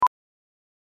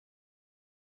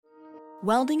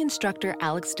Welding instructor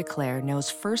Alex DeClaire knows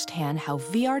firsthand how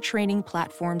VR training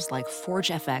platforms like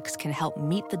ForgeFX can help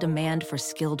meet the demand for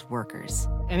skilled workers.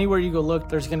 Anywhere you go look,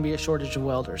 there's going to be a shortage of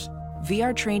welders.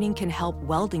 VR training can help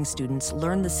welding students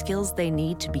learn the skills they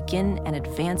need to begin and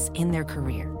advance in their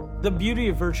career. The beauty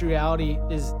of virtual reality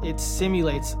is it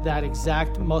simulates that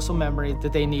exact muscle memory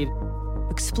that they need.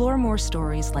 Explore more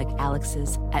stories like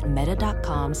Alex's at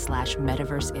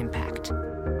meta.com/metaverseimpact.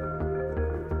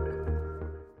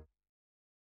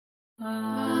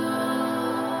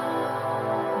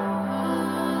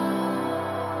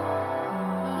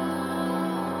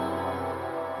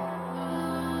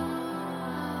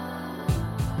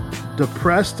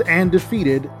 Depressed and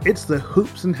defeated, it's the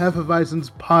Hoops and Hefeweizens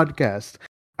podcast.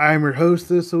 I'm your host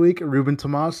this week, Ruben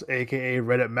Tomas, aka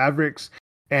Reddit Mavericks,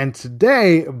 and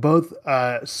today both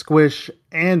Squish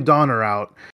and Don are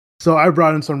out, so I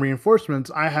brought in some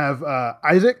reinforcements. I have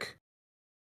Isaac.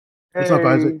 Hey. What's up,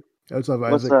 Isaac? What's up,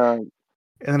 Isaac? What's up?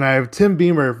 And then I have Tim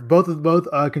Beamer, both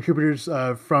contributors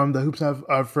from the Hoops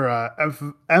for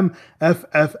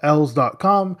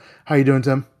MFFLs.com. How you doing,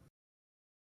 Tim?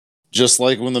 Just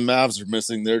like when the Mavs are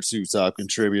missing their two top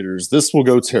contributors, this will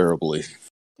go terribly.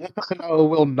 No, it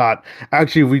will not.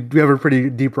 Actually, we have a pretty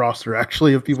deep roster,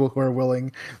 actually, of people who are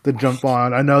willing to jump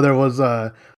on. I know there was,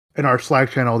 in our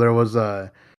Slack channel, there was,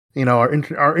 our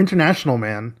international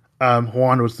man,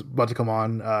 Juan, was about to come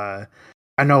on. I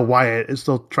know Wyatt is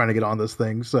still trying to get on this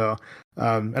thing, so,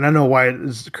 and I know Wyatt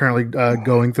is currently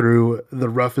going through the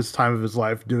roughest time of his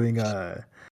life doing,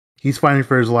 he's fighting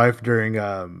for his life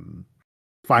during,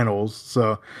 finals,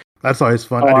 so that's always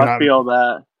fun. I feel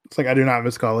that. It's like I do not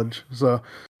miss college, so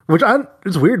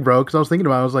it's weird, bro. Because I was thinking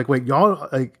about it, I was like, wait, y'all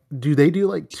do they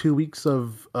do 2 weeks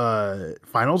of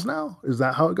finals now? Is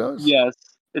that how it goes? Yes,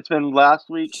 it's been last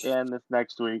week and this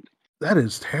next week. That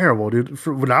is terrible, dude.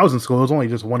 When I was in school, it was only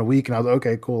just 1 week, and I was like,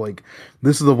 okay, cool.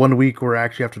 This is the 1 week where I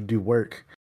actually have to do work.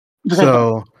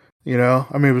 So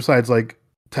besides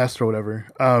test or whatever.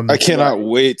 I cannot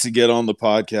wait to get on the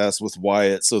podcast with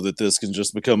Wyatt so that this can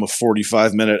just become a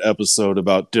 45-minute episode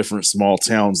about different small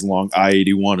towns along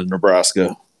I-81 in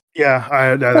Nebraska.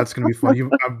 Yeah, that's going to be fun.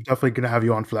 I'm definitely going to have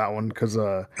you on for that one because,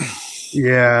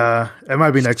 it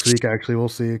might be next week, actually. We'll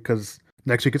see, because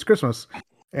next week it's Christmas.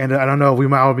 And I don't know, we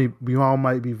all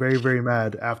might be very, very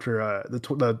mad after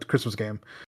the Christmas game.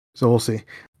 So we'll see.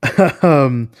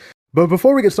 But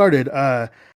before we get started,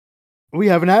 we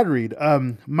have an ad read.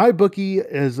 My bookie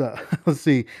is let's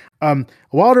see.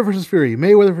 Wilder versus Fury,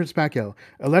 Mayweather versus Pacquiao.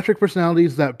 Electric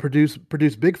personalities that produce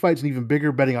big fights and even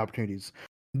bigger betting opportunities.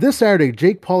 This Saturday,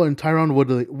 Jake Paul and Tyron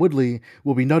Woodley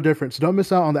will be no different. So don't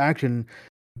miss out on the action.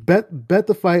 Bet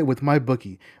the fight with my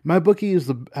bookie. My bookie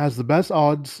has the best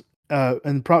odds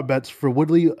and prop bets for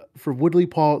Woodley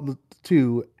Paul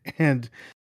 2, and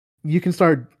you can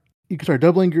start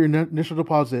doubling your initial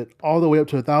deposit all the way up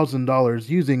to $1,000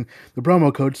 using the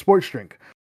promo code SPORTSDRINK.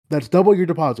 That's double your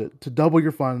deposit to double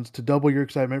your funds to double your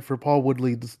excitement for Paul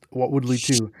Woodley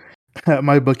 2 at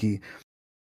my bookie.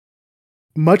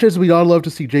 Much as we'd all love to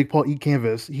see Jake Paul eat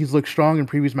canvas, he's looked strong in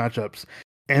previous matchups,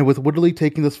 and with Woodley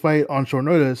taking this fight on short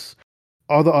notice,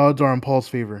 all the odds are in Paul's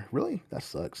favor. Really? That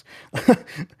sucks.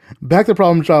 Back the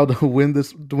problem child to win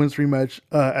this rematch,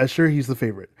 as sure he's the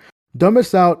favorite. Don't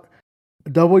miss out.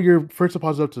 Double your first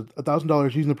deposit up to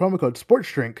 $1,000 using the promo code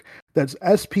SPORTSDRINK. That's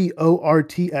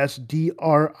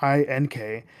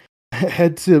SPORTSDRINK.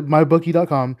 Head to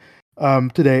mybookie.com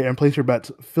today and place your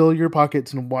bets. Fill your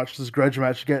pockets and watch this grudge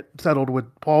match get settled with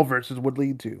Paul versus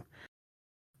Woodley 2.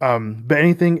 Bet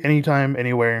anything, anytime,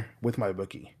 anywhere with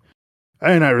MyBookie.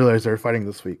 I did not realize they were fighting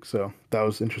this week, so that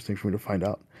was interesting for me to find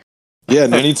out. Yeah,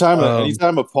 and anytime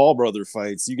a Paul brother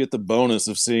fights, you get the bonus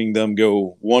of seeing them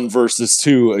go 1 versus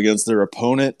 2 against their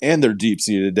opponent and their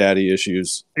deep-seated daddy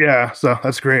issues. Yeah, so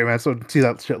that's great, man. So see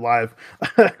that shit live.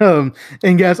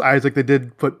 And yes, Isaac, they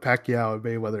did put Pacquiao and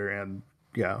Mayweather and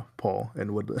Paul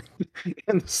and Woodley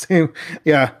in the same.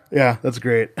 Yeah, that's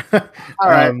great. All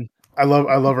right. I love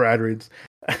our ad reads.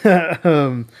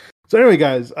 So anyway,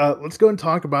 guys, let's go and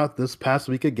talk about this past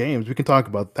week of games. We can talk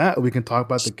about that. We can talk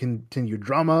about the continued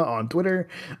drama on Twitter.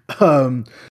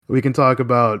 We can talk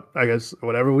about, I guess,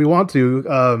 whatever we want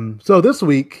to. So this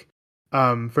week,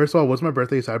 first of all, was my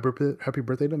birthday. So happy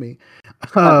birthday to me.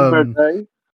 Happy birthday.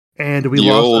 And we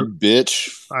you lost. Old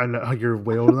bitch. I know you're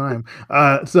way older than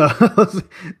I am.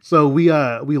 So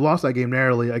we lost that game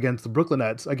narrowly against the Brooklyn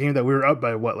Nets, a game that we were up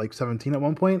by 17 at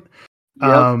one point.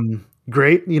 Yep.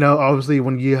 Great, obviously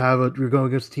when you're going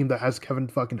against a team that has Kevin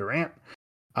fucking Durant,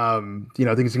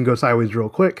 things can go sideways real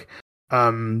quick.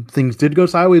 Things did go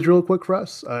sideways real quick for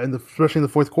us, especially in the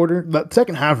fourth quarter. That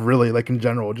second half, really, in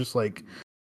general, just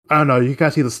I don't know. You can kind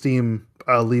of see the steam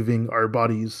leaving our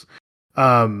bodies.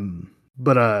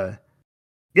 But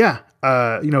yeah.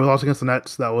 We lost against the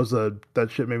Nets. That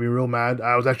shit made me real mad.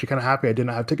 I was actually kind of happy I did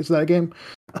not have tickets to that game.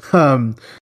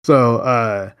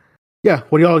 Yeah.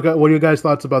 What do you guys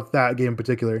thoughts about that game in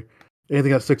particular?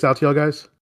 Anything that sticks out to y'all guys?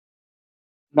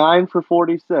 9 for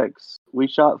 46. We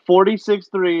shot 46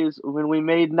 threes when we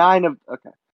made 9 of. Okay,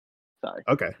 sorry.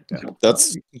 Okay. Yeah.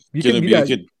 That's going to be a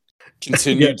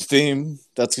continued theme.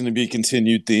 That's going to be a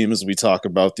continued theme as we talk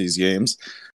about these games.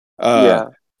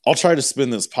 I'll try to spin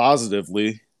this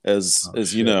positively as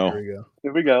you know.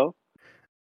 Here we go.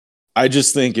 I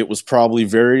just think it was probably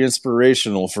very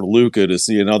inspirational for Luka to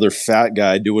see another fat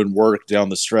guy doing work down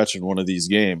the stretch in one of these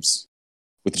games,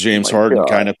 with James Harden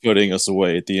kind of putting us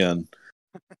away at the end.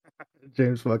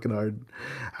 James fucking Harden.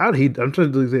 How did he? I'm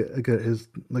trying to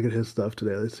look at his stuff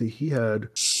today. Let's see. He had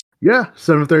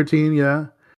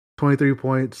 7-13. 23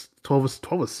 points, 12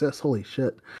 assists. Holy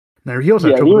shit! Now he also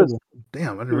had trouble.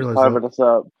 Damn, I didn't realize that. Us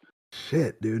up.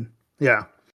 Shit, dude. Yeah.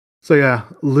 So yeah,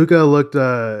 Luka looked.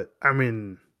 I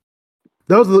mean,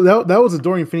 that was a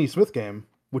Dorian Finney-Smith game,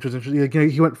 which was interesting.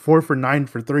 He went 4 for 9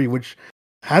 for 3, which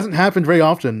hasn't happened very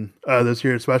often this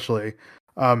year, especially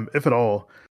if at all.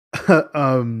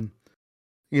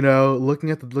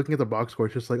 Looking at the box score,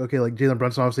 it's just like, okay, like Jalen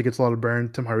Brunson obviously gets a lot of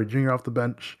burn. Tim Hardaway Jr. off the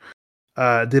bench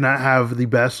did not have the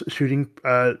best shooting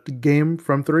game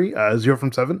from 3, 0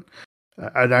 from 7.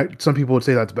 Some people would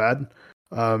say that's bad,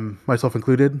 myself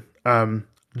included.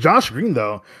 Josh Green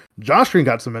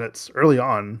got some minutes early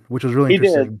on, which was really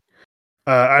interesting.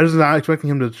 I was not expecting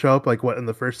him to show up in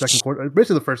the second quarter,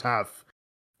 basically the first half,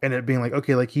 and it being like,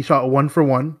 okay, like he shot 1 for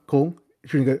 1, cool,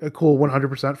 shooting a cool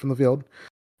 100% from the field.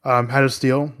 Had a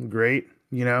steal, great.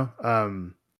 Still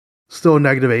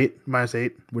 -8,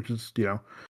 -8, which is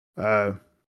kind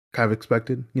of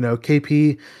expected.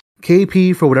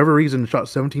 KP for whatever reason shot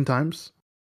 17 times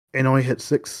and only hit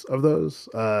 6 of those.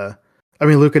 I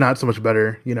mean, Luka not so much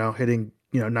better, hitting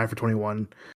 9 for 21.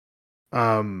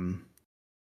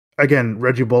 Again,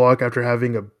 Reggie Bullock, after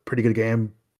having a pretty good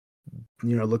game,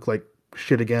 looked like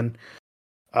shit again.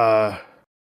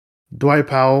 Dwight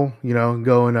Powell,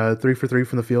 going 3 for 3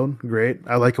 from the field. Great.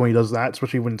 I like when he does that,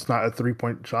 especially when it's not a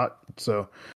 3-point shot. So,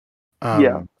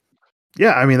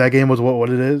 yeah, I mean, that game was what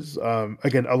it is.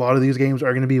 Again, a lot of these games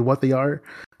are going to be what they are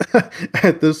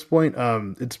at this point.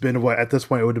 It's been at this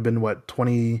point, it would have been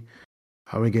 20.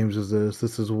 How many games is this?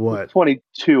 This is what?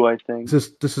 22, I think. This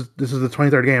is the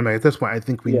 23rd game. At this point, I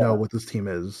think we know what this team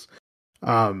is.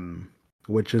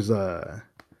 Which is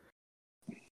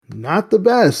not the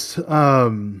best.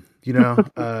 Let's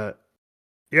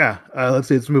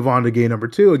see, let's move on to game number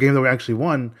 2, a game that we actually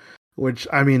won, which,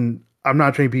 I mean, I'm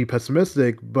not trying to be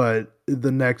pessimistic, but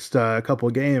the next couple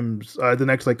of games, the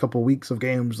next couple weeks of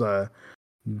games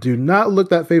do not look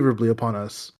that favorably upon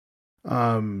us.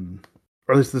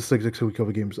 Or at least this 6 week couple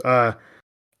of games.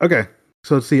 Okay.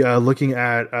 So let's see, looking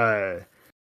at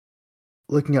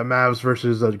Mavs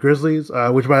versus Grizzlies,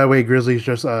 which, by the way, Grizzlies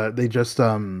just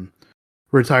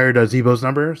retired Zebo's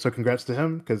number, so congrats to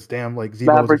him, because damn, Zebo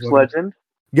Mavericks legend.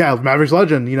 Yeah, Mavericks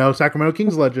legend, Sacramento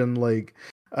Kings legend,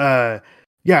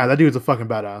 yeah, that dude's a fucking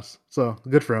badass. So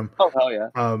good for him. Oh hell yeah.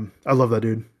 I love that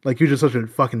dude. He was just such a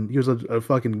fucking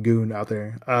goon out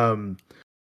there.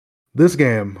 This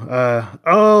game,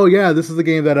 this is the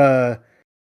game that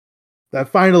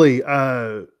finally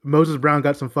Moses Brown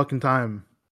got some fucking time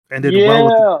and did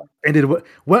well and did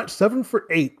what 7 for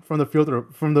 8 from the field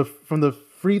from the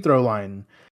free throw line.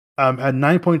 Had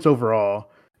 9 points overall.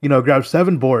 Grabbed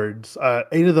 7 boards,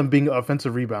 8 of them being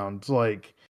offensive rebounds.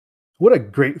 What a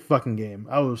great fucking game.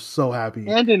 I was so happy.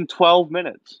 And in 12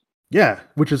 minutes. Yeah,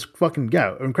 which is fucking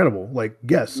incredible.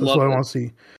 Yes, that's what I want to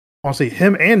see. I want to see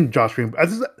him and Josh Green.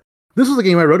 This is the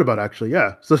game I wrote about, actually.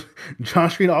 Yeah, so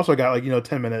Josh Green also got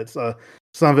 10 minutes.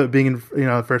 Some of it being in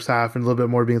the first half and a little bit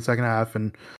more being in the second half,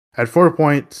 and had 4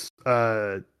 points.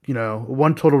 1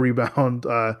 total rebound.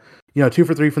 2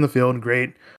 for 3 from the field.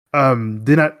 Great.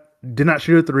 Did not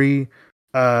shoot a 3.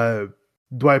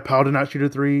 Dwight Powell did not shoot a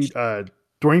 3.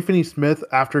 Dorian Finney-Smith,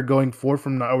 after going 4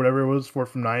 from 9, or whatever it was, 4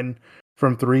 from 9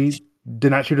 from 3, did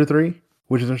not shoot a 3,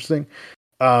 which is interesting.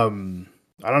 I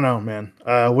don't know, man.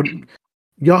 What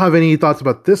y'all have any thoughts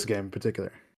about this game in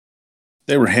particular?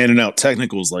 They were handing out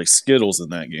technicals like Skittles in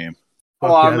that game.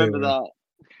 I remember that.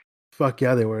 Fuck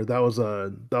yeah, they were. That was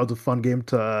a fun game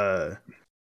to.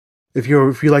 If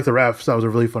you like the refs, that was a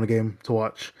really fun game to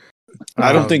watch.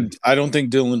 I don't think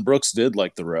Dylan Brooks did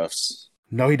like the refs.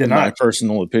 No, he did not. In my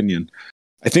personal opinion.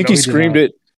 I think he screamed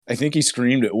it. I think he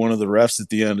screamed at one of the refs at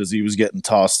the end as he was getting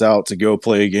tossed out to go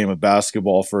play a game of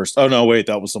basketball first. Oh no, wait,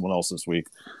 that was someone else this week.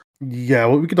 Yeah,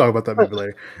 well, we can talk about that maybe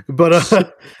later. But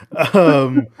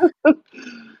um,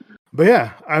 but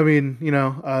yeah, I mean,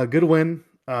 good win.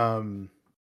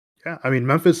 Yeah, I mean,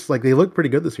 Memphis, like, they look pretty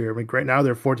good this year. I mean, right now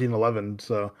they're 14-11,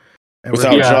 so and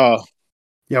Without Ja.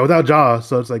 Yeah, without Ja,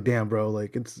 so it's like, damn, bro,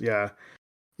 like it's yeah.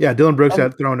 Dylan Brooks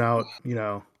And, got thrown out,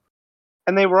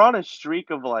 and they were on a streak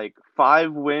of like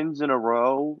 5 wins in a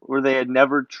row where they had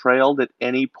never trailed at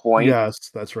any point.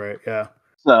 Yes, that's right. Yeah,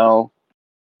 So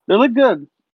they look good.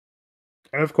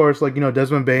 and of course, like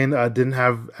Desmond Bain didn't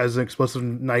have as an explosive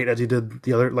night as he did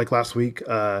the other like last week.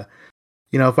 5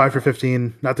 for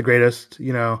 15, not the greatest.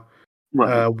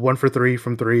 Right. 1 for 3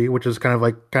 from three, which is kind of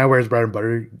where his bread and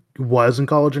butter was in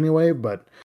college anyway, but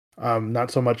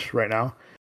not so much right now.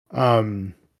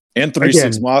 And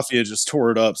 3-6 Mafia just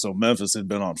tore it up, so Memphis had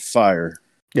been on fire.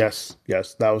 Yes,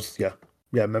 that was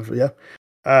Memphis, yeah.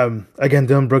 Again,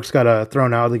 Dylan Brooks got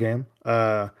thrown out of the game.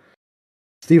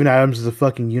 Steven Adams is a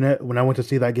fucking unit. When I went to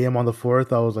see that game on the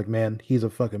 4th, I was like, man, he's a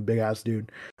fucking big ass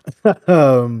dude.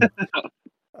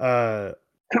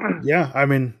 Yeah, I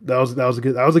mean that was a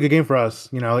good game for us.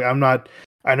 Like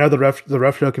I know the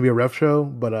ref show can be a ref show,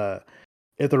 but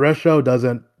if the ref show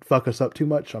doesn't fuck us up too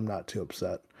much, I'm not too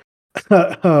upset.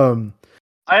 I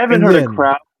haven't heard a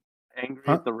crowd angry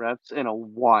at the refs in a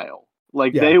while.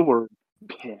 Like they were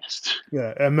pissed.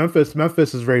 Yeah, and Memphis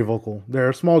is very vocal.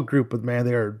 They're a small group, but man,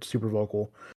 they are super vocal.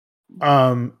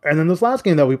 And then this last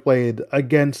game that we played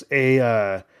against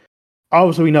a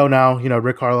obviously we know now,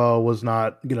 Rick Carlisle was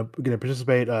not gonna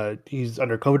participate. He's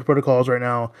under COVID protocols right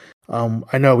now.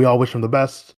 I know we all wish him the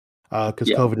best because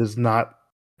COVID is not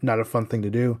a fun thing to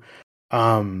do.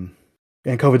 And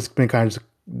COVID's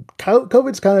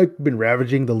kind of been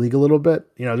ravaging the league a little bit.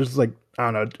 Just like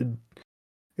I don't know.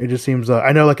 It just seems.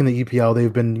 I know, like in the EPL,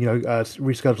 they've been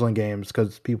rescheduling games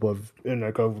because people have in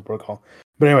their COVID protocol.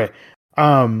 But anyway,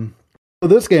 so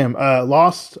this game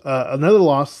lost another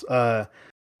loss,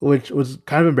 which was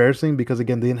kind of embarrassing because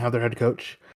again they didn't have their head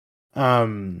coach.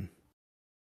 And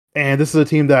this is a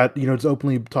team that is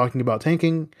openly talking about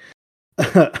tanking.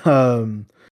 Blowing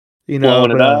it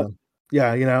up.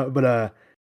 Yeah, but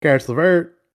Garrett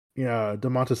Levert,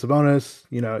 Domantas Sabonis,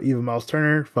 even Miles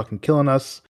Turner, fucking killing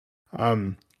us.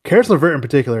 Karis LeVert in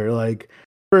particular, like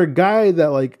for a guy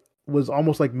that like was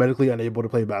almost like medically unable to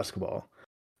play basketball.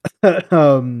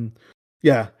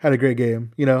 Yeah, had a great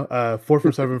game. 4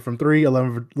 for 7 from 3,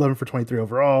 11 for 23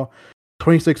 overall,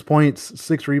 26 points,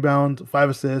 6 rebounds, 5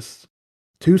 assists,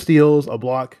 2 steals, a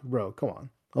block. Bro, come on.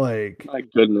 Like, my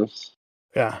goodness.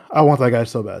 Yeah, I want that guy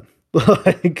so bad.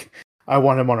 Like, I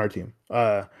want him on our team.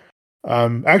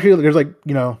 Actually, there's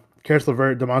Karis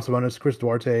LeVert, Domantas Sabonis, Chris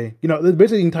Duarte.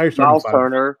 Basically the entire starting Miles five.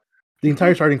 Turner. The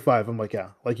entire starting 5. I'm like, yeah,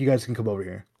 like you guys can come over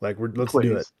here. Like, let's Please.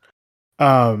 do it.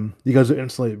 You guys would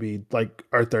instantly be like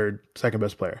our second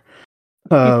best player.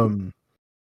 And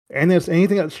there's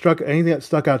anything that stuck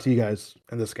out to you guys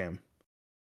in this game?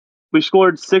 We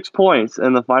scored 6 points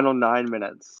in the final 9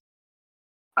 minutes.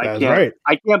 Right.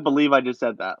 I can't believe I just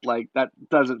said that. Like that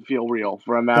doesn't feel real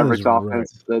for a Mavericks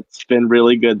offense that's been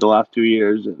really good the last 2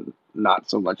 years and not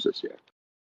so much this year.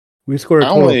 We scored I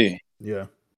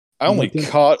only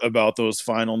caught about those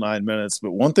final 9 minutes,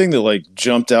 but one thing that like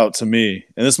jumped out to me,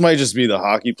 and this might just be the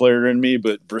hockey player in me,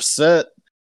 but Brissett,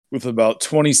 with about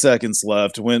 20 seconds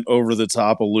left, went over the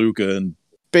top of Luka and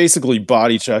basically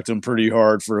body checked him pretty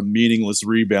hard for a meaningless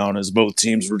rebound as both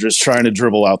teams were just trying to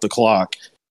dribble out the clock.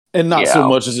 And not so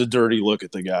much as a dirty look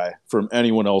at the guy from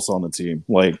anyone else on the team.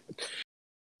 Like,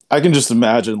 I can just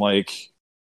imagine, like,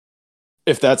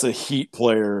 if that's a Heat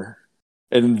player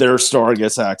and their star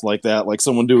gets hacked like that, like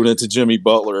someone doing it to Jimmy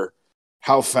Butler,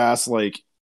 how fast, like,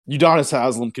 Udonis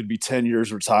Haslem could be 10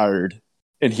 years retired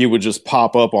and he would just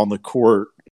pop up on the court.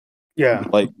 Yeah.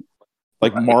 Like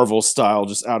Marvel style,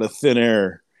 just out of thin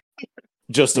air,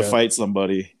 just to fight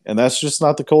somebody. And that's just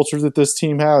not the culture that this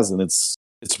team has. And it's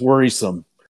worrisome.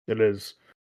 It is.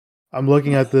 I'm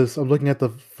looking at this. I'm looking at the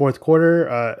fourth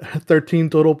quarter. 13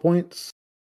 total points.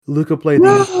 Luka played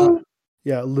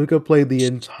the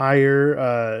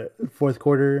entire fourth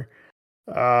quarter.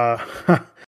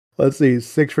 Let's see,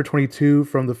 6 for 22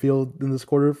 from the field in this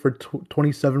quarter for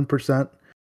 27%.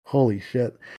 Holy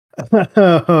shit.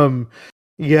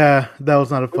 Yeah, that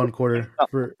was not a fun quarter.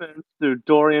 Through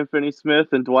Dorian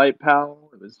Finney-Smith and Dwight Powell,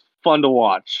 it was fun to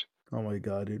watch. Oh my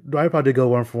god, dude! Dwight Powell did go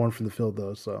 1 for 1 from the field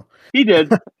though, so he did.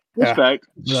 Respect.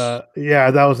 Yeah,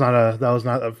 that was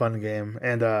not a fun game,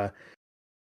 and I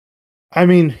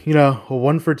mean,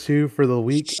 1 for 2 for the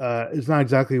week is not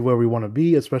exactly where we want to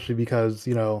be, especially because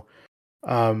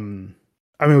I mean,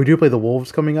 we do play the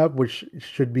Wolves coming up, which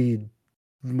should be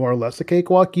more or less a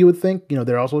cakewalk. You would think,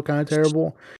 they're also kind of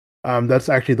terrible. That's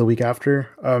actually the week after.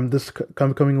 This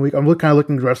coming week. I'm kind of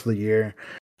looking the rest of the year.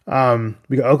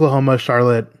 We got Oklahoma,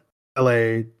 Charlotte,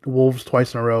 LA, Wolves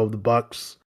twice in a row, the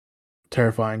Bucks,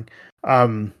 terrifying.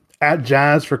 At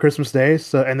Jazz for Christmas Day,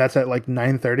 and that's at like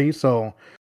 9:30. So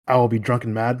I will be drunk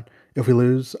and mad if we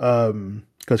lose.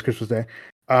 Because Christmas Day.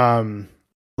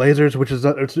 Blazers, which is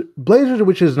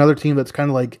another team that's kind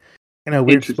of like in a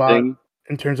weird spot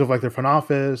in terms of like their front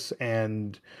office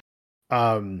and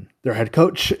their head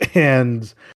coach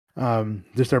and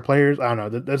just their players. I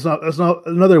don't know. That's not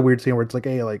another weird scene where it's like,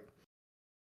 hey, like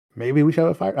maybe we should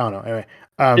have a fire. I don't know. Anyway,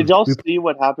 did y'all see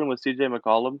what happened with CJ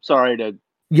McCollum? Sorry to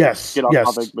get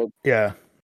off topic, but yeah,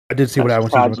 I did see what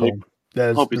happened with CJ McCollum.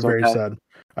 That is very sad.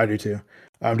 I do too.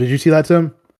 Did you see that,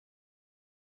 Tim?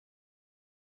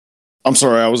 I'm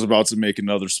sorry, I was about to make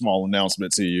another small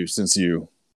announcement to you. Since you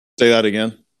say that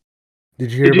again,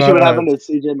 did you see what happened to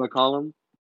CJ McCollum?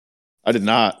 I did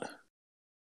not.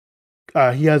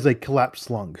 He has a collapsed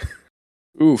lung.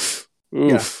 Oof.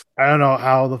 Yeah. I don't know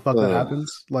how the fuck that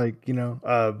happens. Like,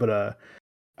 but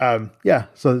yeah.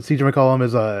 So CJ McCollum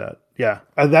is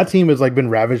that team has like been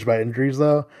ravaged by injuries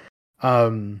though.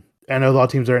 I know a lot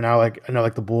of teams are now like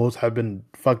the Bulls have been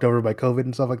fucked over by COVID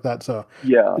and stuff like that. So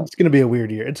yeah, it's gonna be a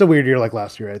weird year. It's a weird year like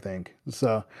last year, I think.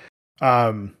 So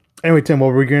anyway, Tim, what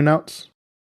were we gonna announce?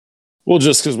 Well,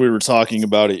 just because we were talking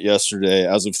about it yesterday,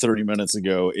 as of 30 minutes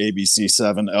ago,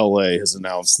 ABC7 LA has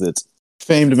announced that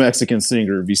famed Mexican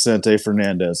singer Vicente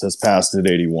Fernandez has passed at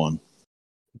 81.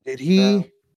 Did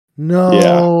he? No.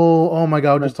 Yeah. Oh my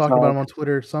god, I was just talking about him on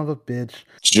Twitter. Son of a bitch.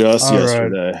 Just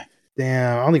yesterday. Right.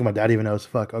 Damn, I don't think my dad even knows.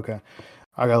 Fuck. Okay,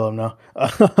 I gotta let him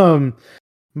know.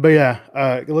 But yeah,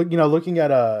 looking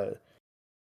at I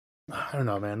don't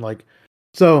know, man. Like,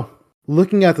 so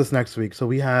looking at this next week, so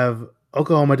we have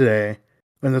Oklahoma today,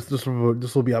 and this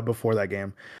will be up before that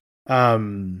game.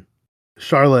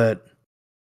 Charlotte,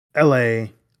 LA.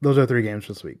 Those are 3 games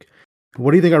this week.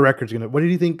 What do you think our record's gonna? What do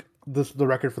you think the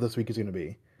record for this week is gonna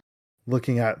be?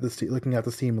 Looking at this team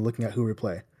and looking at who we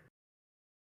play.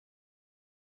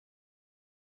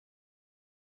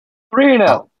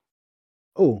 3-0.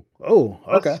 Oh,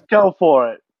 okay. Let's go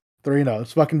for it. 3-0.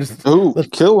 Let's fucking just let's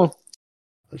kill him.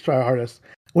 Let's try our hardest.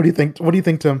 What do you think? What do you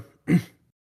think, Tim?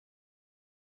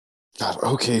 God,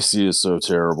 OKC is so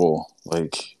terrible.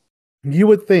 Like you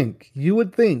would think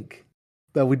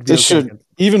that we'd be. They should,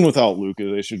 even without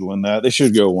Luka, they should win that. They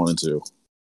should go 1-2.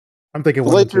 I'm thinking the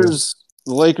Lakers.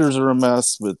 The Lakers are a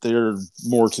mess, but they're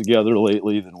more together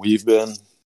lately than we've been.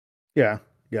 Yeah.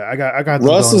 I got.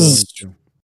 Russ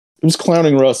He was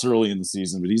clowning Russ early in the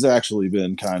season, but he's actually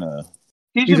been kind of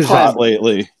he's hot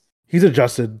lately. He's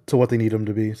adjusted to what they need him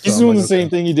to be. So he's doing the same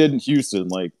thing he did in Houston,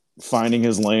 like finding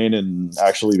his lane and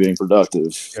actually being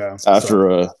productive after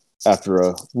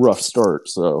a rough start.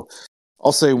 So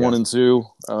I'll say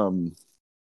 1-2.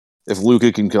 If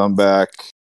Luka can come back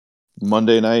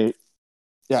Monday night,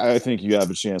 I think you have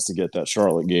a chance to get that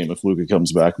Charlotte game if Luka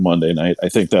comes back Monday night. I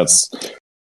think that's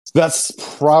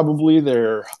probably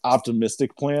their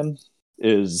optimistic plan,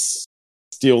 is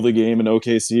steal the game in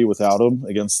OKC without him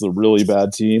against the really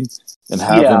bad team and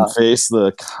have him face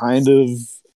the kind of,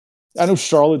 I know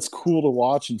Charlotte's cool to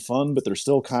watch and fun, but they're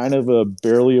still kind of a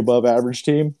barely above average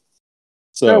team.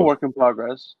 So they're a work in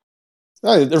progress.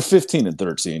 They're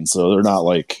 15-13, so they're not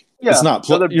like it's not.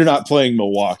 You're not playing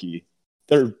Milwaukee.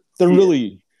 They're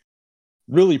really,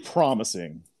 really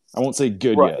promising. I won't say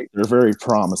good yet. They're very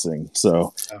promising.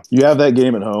 So you have that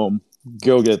game at home.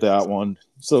 Go get that one.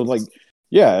 So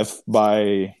if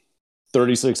by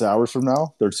 36 hours from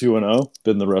now they're 2-0,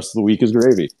 then the rest of the week is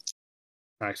gravy.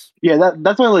 Nice. Yeah,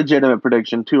 that's my legitimate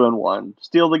prediction. 2-1.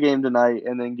 Steal the game tonight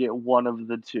and then get one of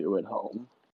the 2 at home.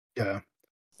 Yeah.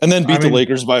 And then beat the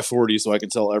Lakers by 40 so I can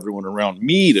tell everyone around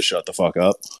me to shut the fuck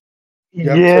up.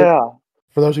 Yep. Yeah.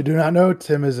 For those who do not know,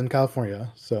 Tim is in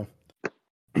California. So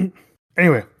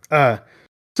anyway,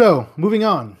 so moving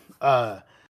on. There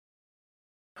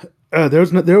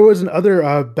was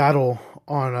another battle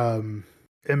on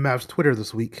in Mavs Twitter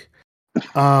this week.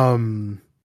 One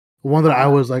that I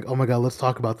was like, oh my god, let's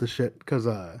talk about this shit because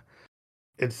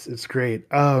it's great.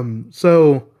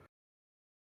 So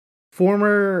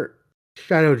former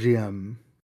Shadow GM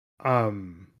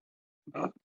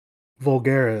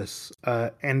Vulgaris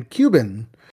and Cuban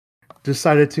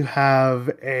decided to have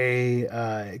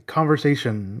a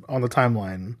conversation on the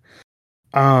timeline.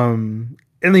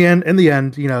 In the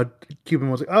end,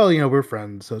 Cuban was like, "Oh, we're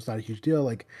friends, so it's not a huge deal.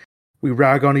 Like, we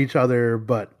rag on each other,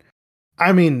 but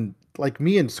I mean, like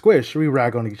me and Squish, we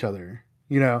rag on each other,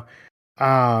 but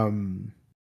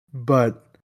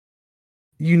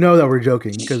that we're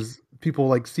joking because people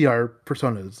like see our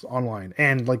personas online,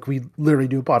 and like we literally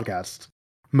do a podcast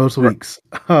most weeks.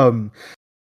 And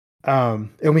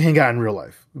we hang out in real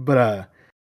life. But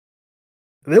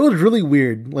it was really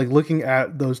weird, like looking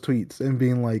at those tweets and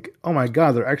being like, "Oh my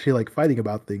god, they're actually like fighting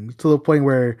about things," to the point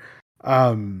where,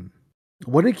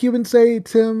 what did Cuban say,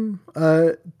 Tim,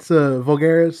 to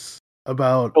Vulgaris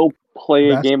about Go play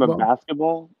a game of basketball?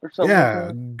 basketball or something like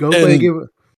that. Go play a game.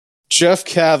 Jeff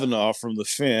Kavanaugh from The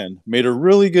Fan made a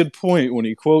really good point when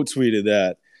he quote tweeted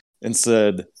that and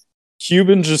said,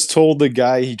 Cuban just told the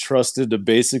guy he trusted to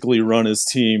basically run his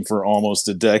team for almost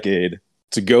a decade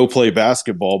to go play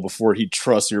basketball before he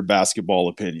trusts your basketball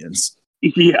opinions.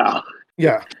 Yeah.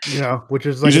 Yeah, which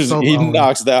is like he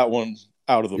knocks that one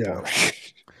out of the park.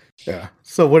 Yeah.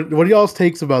 So what are y'all's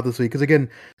takes about this week? Because again,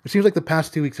 it seems like the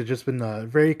past 2 weeks have just been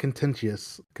very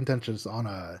contentious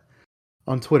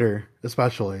on Twitter,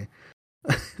 especially.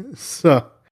 So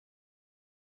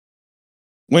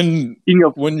when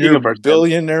your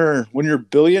billionaire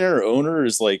owner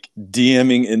is like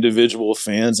DMing individual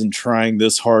fans and trying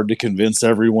this hard to convince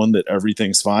everyone that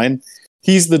everything's fine,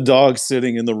 he's the dog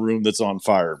sitting in the room that's on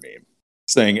fire meme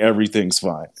saying everything's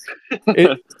fine.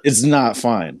 It's not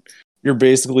fine. You're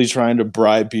basically trying to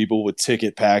bribe people with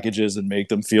ticket packages and make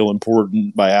them feel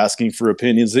important by asking for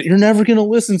opinions that you're never going to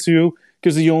listen to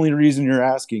because the only reason you're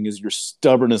asking is you're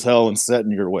stubborn as hell and set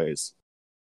in your ways.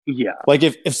 Yeah. Like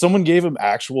if someone gave him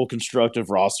actual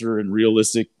constructive roster and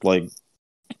realistic like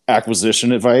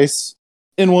acquisition advice,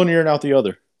 in one ear and out the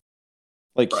other.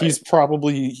 Like right.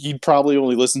 He'd probably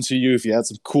only listen to you if you had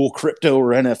some cool crypto or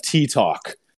NFT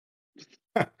talk.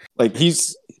 Like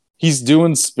he's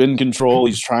doing spin control.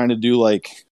 He's trying to do like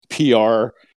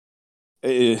PR.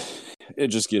 It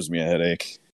just gives me a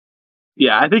headache.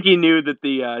 Yeah, I think he knew that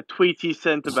the tweets he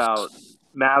sent about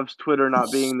Mavs Twitter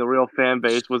not being the real fan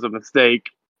base was a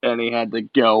mistake, and he had to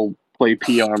go play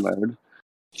PR mode.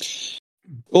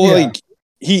 Well, like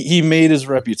he made his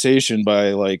reputation by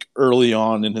like early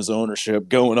on in his ownership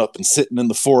going up and sitting in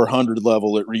the 400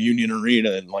 level at Reunion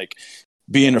Arena and like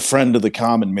being a friend of the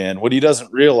common man. What he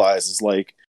doesn't realize is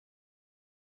like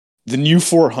the new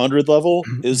 400 level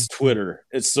is Twitter.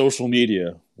 It's social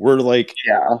media. We're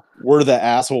the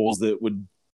assholes that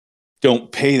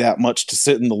don't pay that much to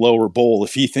sit in the lower bowl.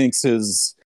 If he thinks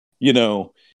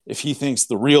if he thinks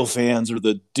the real fans are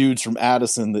the dudes from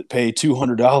Addison that pay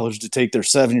 $200 to take their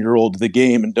 7-year-old to the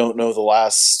game and don't know the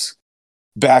last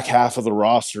back half of the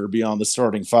roster beyond the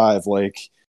starting five, like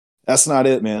that's not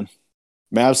it, man.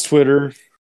 Mavs Twitter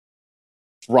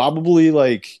probably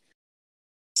like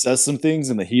says some things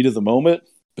in the heat of the moment,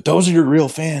 but those are your real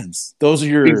fans. Those are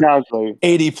your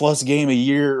 80 plus game a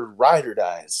year ride or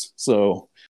dies. So,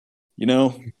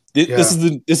 this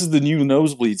is the new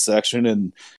nosebleed section,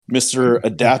 and Mr.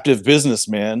 Adaptive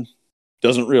Businessman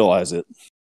doesn't realize it.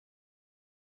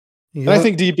 Yep. And I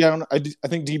think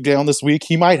deep down this week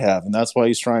he might have, and that's why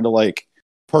he's trying to like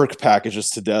perk packages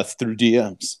to death through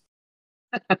DMs.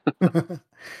 A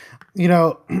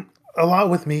lot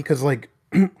with me because like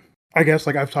I guess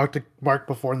like I've talked to Mark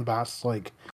before in the past,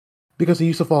 like because he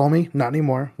used to follow me, not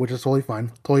anymore, which is totally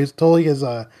fine. Totally is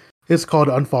it's called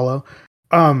unfollow.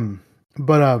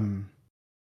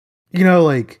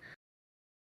 Like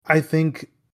I think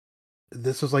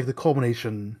this is like the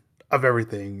culmination of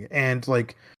everything, and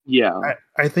like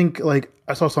I think like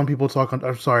I saw some people talk on.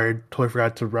 I'm sorry, I totally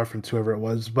forgot to reference whoever it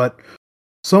was, but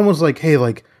someone was like, "Hey,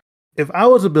 like if I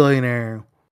was a billionaire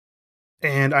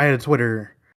and I had a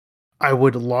Twitter, I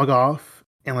would log off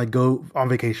and like go on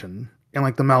vacation in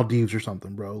like the Maldives or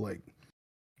something, bro. Like,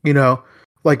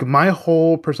 like my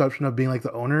whole perception of being like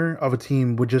the owner of a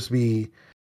team would just be,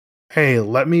 hey,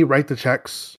 let me write the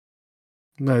checks.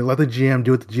 Let the GM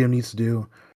do what the GM needs to do.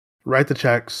 Write the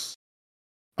checks,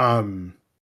 and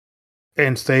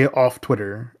stay off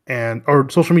Twitter or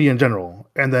social media in general,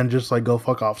 and then just like go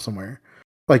fuck off somewhere,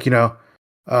 like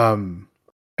and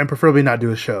preferably not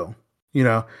do a show,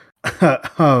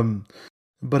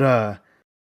 But I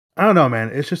don't know, man.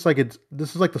 It's just like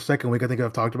this is like the second week I think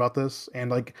I've talked about this,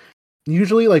 and like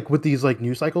usually like with these like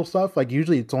news cycle stuff, like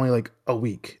usually it's only like a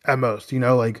week at most,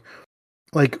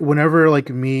 like whenever like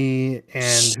me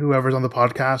and whoever's on the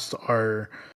podcast are,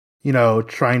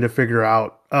 trying to figure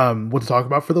out what to talk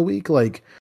about for the week, like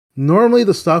normally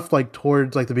the stuff like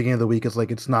towards like the beginning of the week is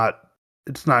like it's not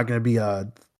going to be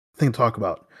a thing to talk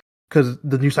about because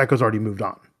the news cycle's already moved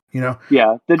on. Yeah,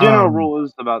 the general rule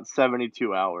is about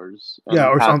 72 hours.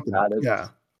 Or something.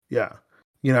 Yeah.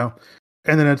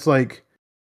 And then it's like,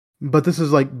 but this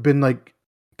has like been like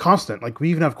constant. Like we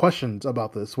even have questions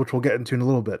about this, which we'll get into in a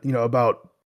little bit. About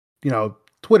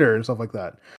Twitter and stuff like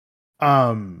that.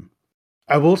 I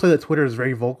I will say that Twitter is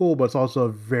very vocal, but it's also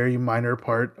a very minor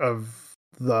part of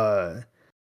the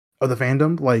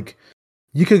fandom. Like,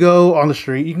 you could go on the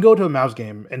street, you can go to a Mavs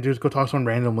game and just go talk to someone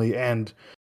randomly, and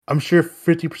I'm sure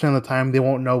 50% of the time they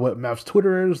won't know what Mavs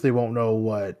Twitter is. They won't know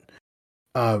what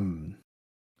Mavs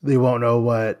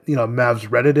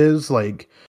Reddit is. Like,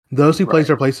 those two places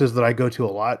are places that I go to a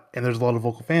lot, and there's a lot of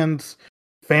vocal fans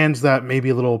that may be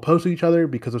a little opposed to each other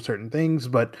because of certain things,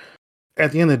 but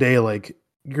at the end of the day, like,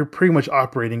 you're pretty much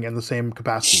operating in the same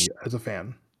capacity as a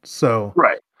fan. So,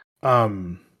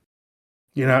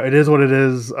 it is what it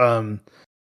is. I'm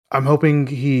hoping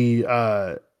he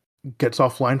gets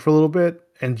offline for a little bit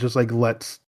and just like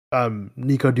lets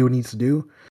Nico do what he needs to do,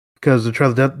 because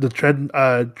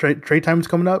the trade time is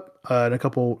coming up in a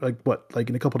couple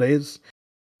days.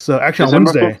 So actually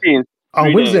December 15th,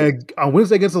 on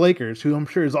Wednesday against the Lakers, who I'm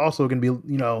sure is also going to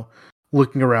be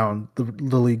looking around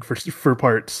the league for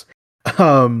parts.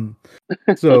 So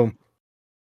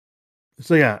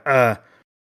yeah.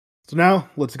 So now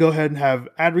let's go ahead and have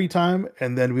ad read time,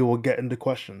 and then we will get into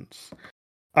questions.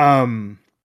 Again,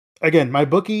 my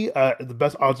bookie, the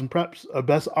best odds and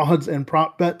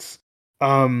prop bets.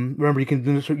 Remember, you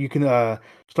can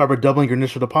start by doubling your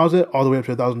initial deposit all the way up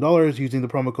to $1,000 using the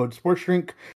promo code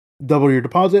SportsDrink. Double your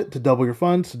deposit to double your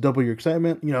funds, to double your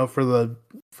excitement. For the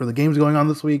games going on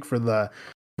this week, for the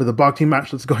Bach team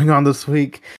match that's going on this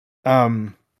week.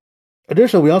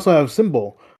 Additionally, we also have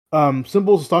Symbol.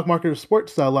 Symbol is a stock market of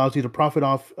sports that allows you to profit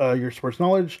off your sports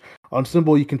knowledge. On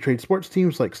Symbol, you can trade sports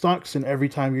teams like stocks, and every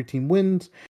time your team wins,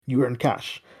 you earn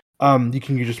cash. You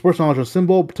can use your sports knowledge on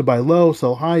Symbol to buy low,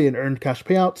 sell high, and earn cash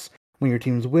payouts when your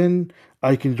teams win.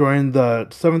 You can join the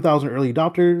 7,000 early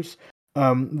adopters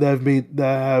that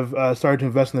have started to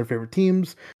invest in their favorite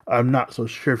teams. I'm not so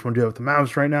sure if I'm doing it with the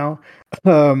Mavs right now.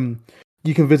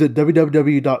 You can visit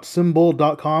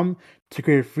www.symbol.com to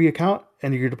create a free account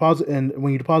and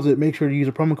when you deposit, make sure to use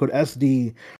a promo code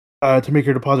SD to make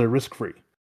your deposit risk-free.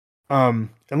 And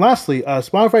lastly,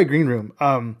 Spotify Green Room.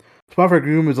 Spotify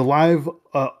Green Room is a live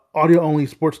audio-only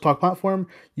sports talk platform.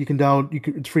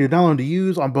 It's free to download and to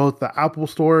use on both the Apple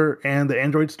Store and the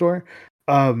Android Store.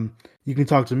 You can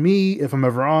talk to me if I'm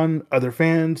ever on, other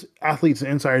fans, athletes,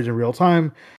 and insiders in real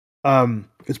time.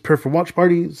 It's perfect for watch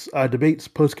parties, debates,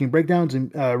 post-game breakdowns,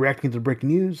 and reacting to breaking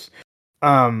news.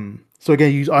 So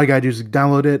again, all you gotta do is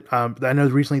download it. I know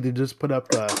recently they just put up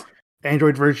the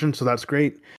Android version, so that's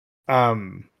great.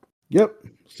 Yep.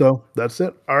 So that's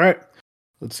it. All right,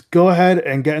 let's go ahead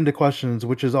and get into questions,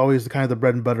 which is always kind of the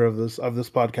bread and butter of this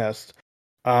podcast.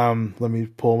 Let me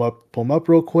pull them up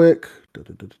real quick.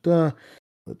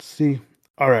 Let's see.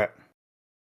 All right.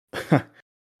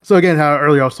 So again, how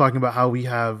earlier I was talking about how we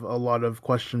have a lot of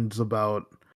questions about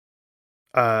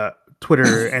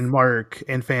Twitter and Mark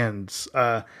and fans.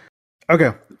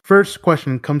 Okay, first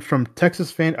question comes from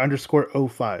Texas fan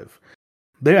 _05.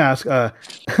 They ask,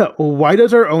 why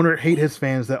does our owner hate his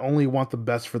fans that only want the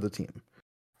best for the team?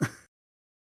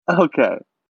 Okay.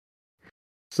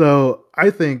 So I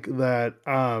think that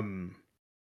I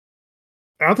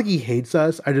don't think he hates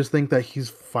us. I just think that he's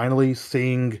finally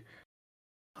seeing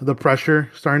the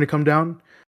pressure starting to come down.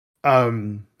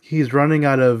 He's running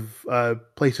out of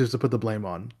places to put the blame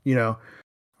on.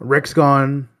 Rick's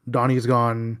gone, Donnie's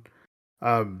gone,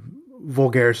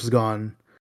 Vulgaris is gone.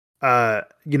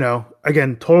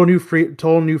 Again, total new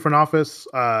front office,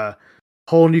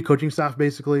 whole new coaching staff,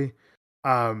 basically.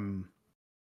 The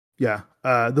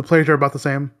players are about the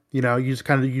same. You just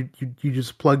kind of you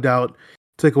just plugged out,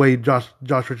 took away Josh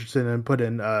Richardson and put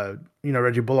in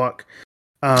Reggie Bullock,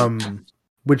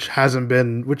 which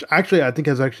actually I think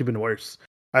has actually been worse.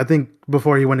 I think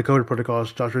before he went to COVID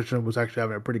protocols, Josh Richardson was actually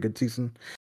having a pretty good season.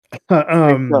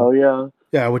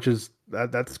 Yeah, which is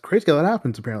that's crazy how that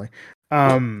happens apparently.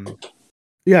 Yeah,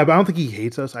 but I don't think he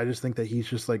hates us. I just think that he's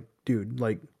just like, dude,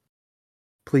 like,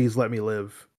 please let me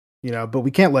live, but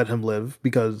we can't let him live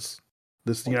because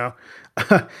this,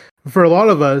 for a lot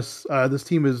of us, this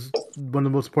team is one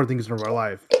of the most important things in our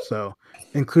life. So,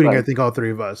 including I think all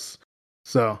three of us.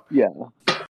 So, yeah.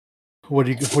 What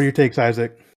are your takes,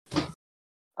 Isaac?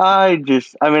 I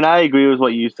agree with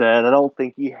what you said. I don't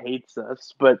think he hates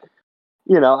us, but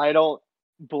I don't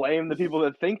blame the people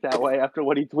that think that way after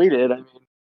what he tweeted. I mean,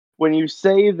 when you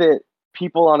say that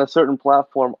people on a certain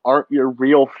platform aren't your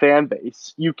real fan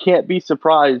base, you can't be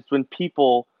surprised when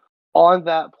people on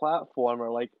that platform are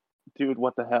like, dude,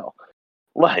 what the hell?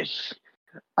 Like,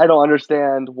 I don't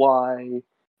understand why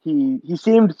he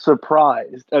seemed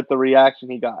surprised at the reaction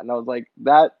he got. And I was like,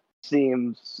 that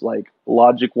seems like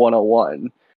logic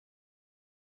 101.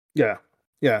 Yeah.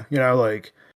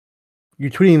 Like,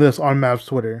 you're tweeting this on Mavs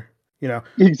Twitter,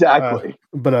 Exactly.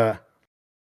 But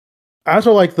I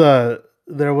also like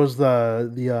there was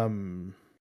the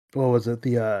what was it?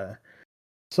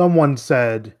 Someone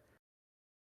said,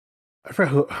 I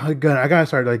forgot who, again, I gotta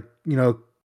start like,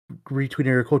 retweeting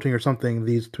or quoting or something,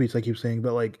 these tweets I keep saying,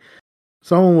 but like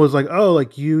someone was like, oh,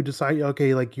 like you decide,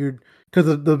 okay, like you're, because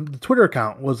the Twitter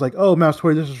account was like, oh, Mavs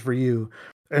Twitter, this is for you.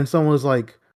 And someone was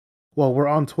like, well, we're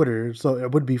on Twitter, so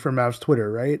it would be for Mavs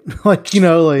Twitter, right? Like,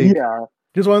 Yeah.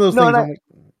 just one of those No, things. and I'm like,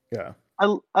 yeah.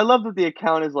 I love that the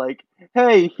account is like,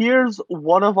 hey, here's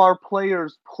one of our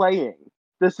players playing.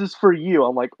 This is for you.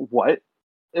 I'm like, what?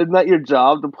 Isn't that your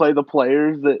job to play the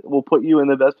players that will put you in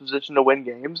the best position to win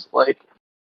games? Like,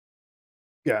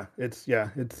 It's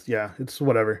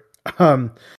whatever.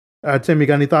 Tim, you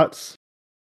got any thoughts?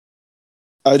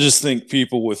 I just think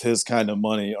people with his kind of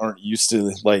money aren't used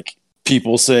to like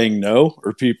people saying no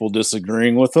or people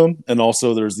disagreeing with him. And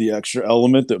also there's the extra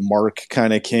element that Mark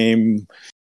kind of came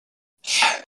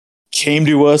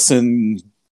to us and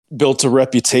built a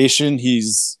reputation.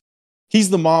 He's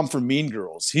the mom from Mean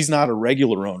Girls. He's not a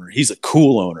regular owner. He's a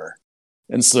cool owner.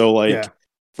 And so like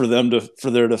for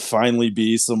there to finally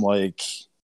be some like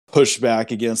pushback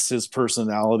against his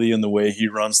personality and the way he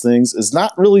runs things is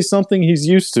not really something he's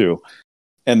used to.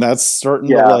 And that's starting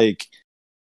to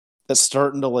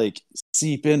like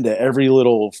seep into every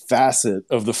little facet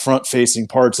of the front facing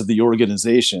parts of the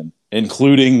organization,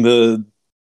 including the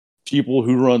people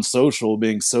who run social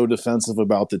being so defensive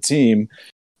about the team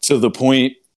to the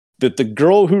point that the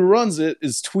girl who runs it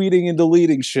is tweeting and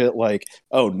deleting shit like,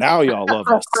 oh, now y'all love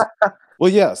us.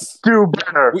 Well, yes, do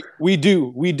better. We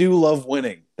do love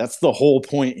winning. That's the whole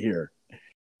point here.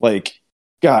 Like,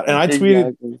 God, and I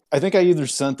tweeted, I think I either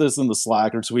sent this in the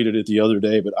Slack or tweeted it the other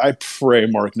day, but I pray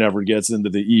Mark never gets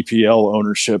into the EPL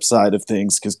ownership side of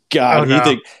things because God,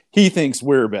 he thinks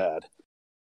we're bad.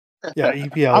 Yeah,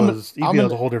 EPL is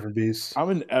a whole different beast. I'm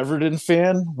an Everton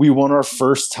fan. We won our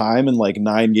first time in like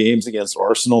 9 games against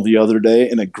Arsenal the other day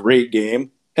in a great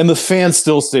game, and the fans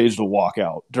still staged a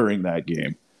walkout during that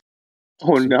game.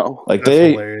 Oh no! Like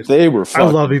they were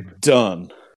fucking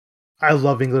done. I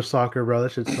love English soccer, bro.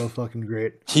 That shit's so fucking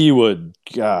great. He would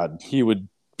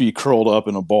be curled up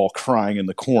in a ball crying in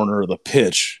the corner of the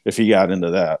pitch if he got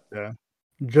into that. Yeah.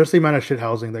 Just the amount of shit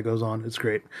housing that goes on. It's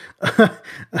great.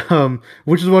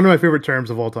 Which is one of my favorite terms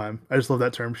of all time. I just love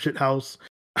that term, shit house.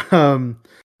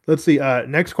 Let's see.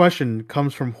 Next question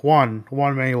comes from Juan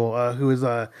Manuel, who is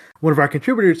one of our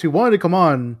contributors who wanted to come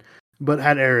on, but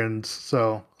had errands.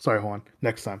 So sorry, Juan.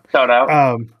 Next time. Shout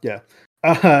out. Yeah.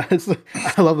 I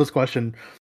love this question.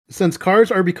 Since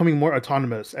cars are becoming more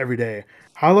autonomous every day,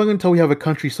 how long until we have a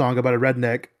country song about a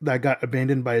redneck that got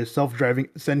abandoned by a self-driving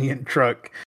sentient truck?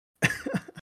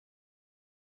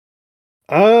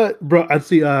 Bro, I'd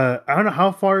see. I don't know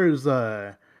how far is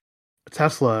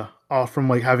Tesla off from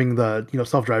like having the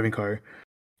self-driving car,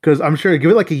 because I'm sure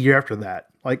give it like a year after that.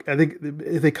 Like I think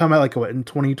if they come out like what in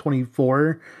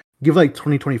 2024, give it like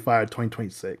 2025,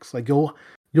 2026. Like you'll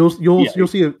see you'll get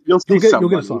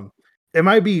a song. It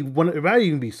might be one. It might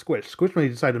even be Squish. Squish may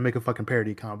decide to make a fucking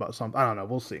parody account about something. I don't know.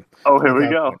 We'll see. Oh, here we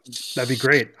go. That'd be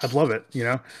great. I'd love it.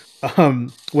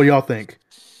 What do y'all think?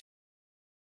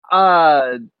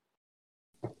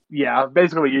 Yeah,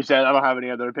 basically what you said. I don't have any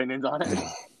other opinions on it.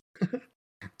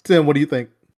 Tim, what do you think?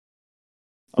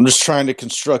 I'm just trying to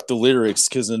construct the lyrics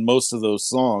because in most of those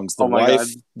songs,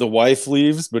 the wife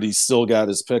leaves, but he's still got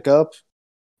his pickup.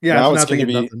 Yeah, now it's going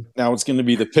to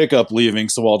be the pickup leaving,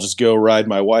 so I'll just go ride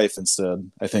my wife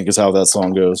instead. I think is how that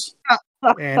song goes.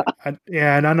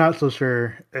 And I'm not so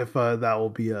sure if that will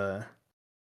be you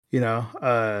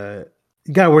gotta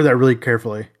word that really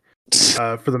carefully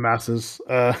for the masses.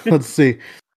 Let's see.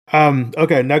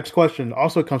 Okay, next question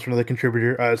also comes from another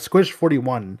contributor,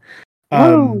 Squish41.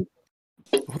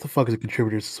 What the fuck is a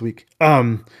contributor this week?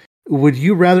 Would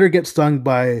you rather get stung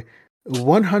by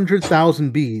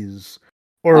 100,000 bees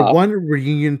or one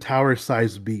reunion tower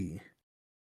size bee?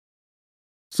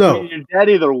 So you're dead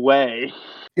either way.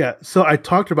 Yeah, so I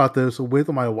talked about this with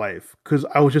my wife because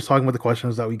I was just talking about the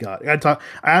questions that we got. I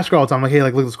ask her all the time, like, hey,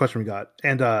 like, look at this question we got.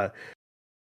 And I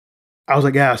was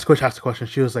like, yeah, Squish asked the question.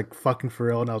 She was like, fucking for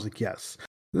real. And I was like, yes.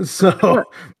 So,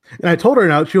 and I told her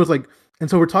now, she was like, and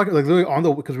so we're talking like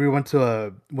literally because we went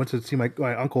to see my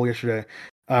uncle yesterday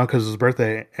because it's his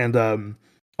birthday. And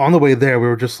on the way there, we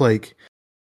were just like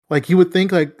you would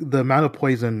think like the amount of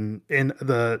poison in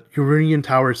the Uranian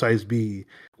Tower size bee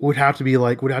would have to be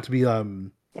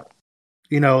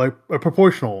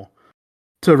proportional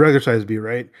to a regular size bee,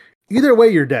 right? Either way,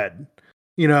 you're dead.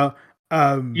 Yeah.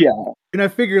 And I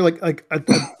figure like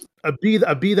a bee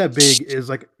that big is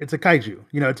like it's a kaiju.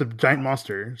 It's a giant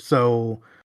monster. So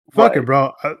fuck it,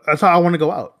 bro. That's how I want to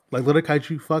go out. Like, let a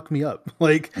kaiju fuck me up.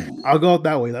 Like, I'll go out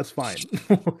that way. That's fine.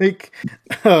 Like,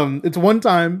 it's one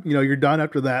time. You're done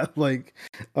after that. Like,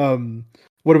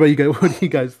 what about you guys? What do you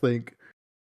guys think?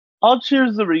 I'll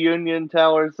choose the reunion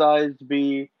tower sized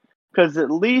bee because at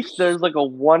least there's like a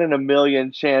 1 in a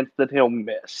million chance that he'll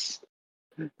miss.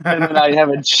 And then I have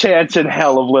a chance in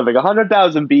hell of living.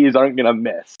 100,000 bees aren't gonna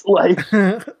miss. Like,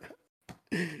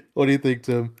 what do you think,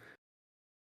 Tim?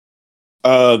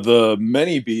 The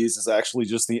many bees is actually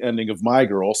just the ending of My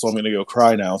Girl, so I'm gonna go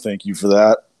cry now. Thank you for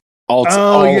that.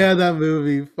 Yeah, that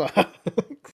movie.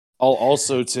 I'll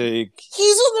also take.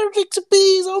 He's allergic to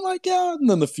bees. Oh my god! And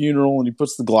then the funeral, and he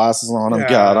puts the glasses on him.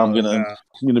 God, I'm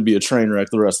gonna be a train wreck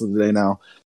the rest of the day now.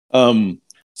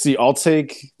 See, I'll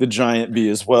take the giant bee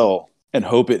as well, and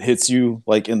hope it hits you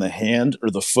like in the hand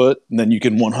or the foot, and then you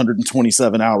can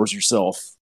 127 hours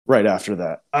yourself right after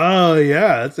that. Oh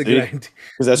yeah, that's a good idea.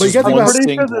 Because that's just one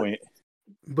sting point.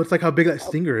 But it's like how big that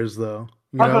stinger is, though.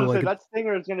 I was going to say that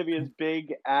stinger is going to be as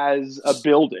big as a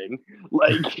building.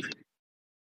 Like,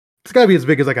 it's got to be as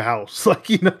big as like a house. Like,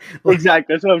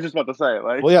 exactly. That's what I was just about to say.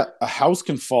 Like, well, yeah, a house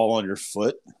can fall on your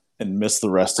foot and miss the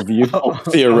rest of you,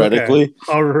 theoretically. Okay.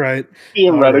 All right.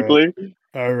 Theoretically.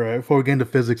 All right. Before we get into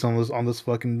physics on this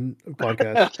fucking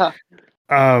podcast.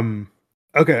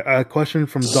 Okay, a question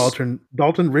from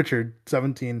Dalton Richard,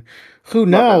 17, who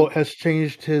now has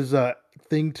changed his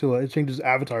thing to changed his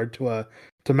avatar to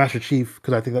Master Chief,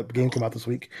 because I think that game came out this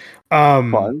week.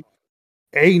 Fun.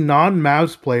 A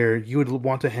non-Mavs player you would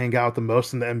want to hang out the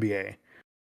most in the NBA.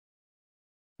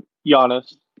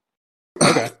 Giannis.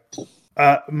 Okay.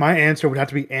 My answer would have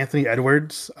to be Anthony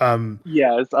Edwards.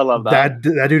 Yes, I love that.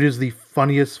 That dude is the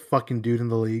funniest fucking dude in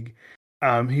the league.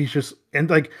 He's just, and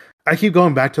like, I keep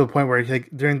going back to a point where like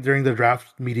during the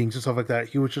draft meetings and stuff like that,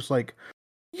 he was just like,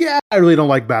 yeah, I really don't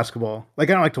like basketball. Like,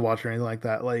 I don't like to watch or anything like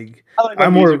that. Like,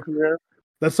 I'm more career.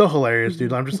 That's so hilarious,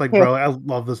 dude. I'm just like, bro, I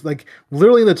love this. Like,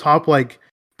 literally in the top like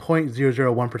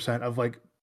 0.001% of like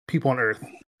people on earth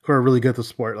who are really good at the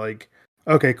sport. Like,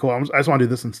 okay, cool. I just want to do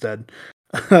this instead.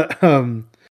 What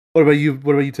about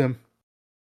you, Tim?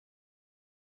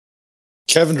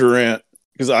 Kevin Durant,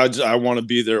 because I want to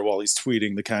be there while he's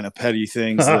tweeting the kind of petty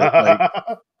things that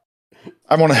like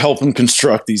I want to help him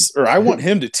construct these, or I want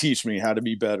him to teach me how to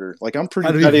be better. Like, I'm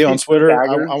pretty petty on Twitter. I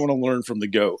want to learn from the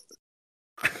GOAT.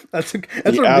 That's the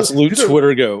absolute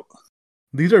Twitter GOAT.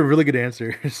 These are really good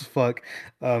answers. Fuck.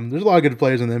 There's a lot of good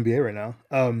players in the NBA right now.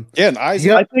 Yeah, and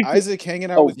Isaac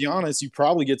hanging out with Giannis, you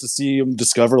probably get to see him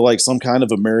discover like some kind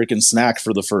of American snack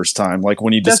for the first time, like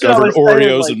when he discovered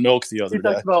Oreos and milk the other day.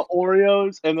 He talked about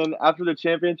Oreos, and then after the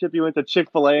championship, he went to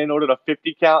Chick-fil-A and ordered a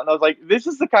 50 count, and I was like, this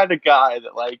is the kind of guy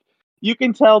that like you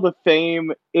can tell the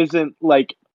fame isn't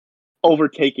like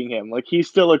overtaking him. Like, he's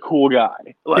still a cool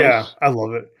guy. Like, yeah, I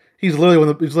love it. He's literally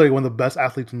one of the best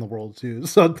athletes in the world too.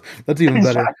 So that's even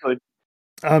better. Exactly.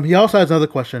 He also has another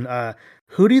question.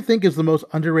 Who do you think is the most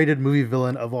underrated movie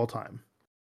villain of all time?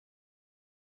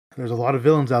 There's a lot of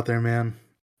villains out there, man.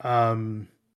 I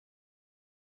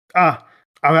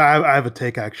have a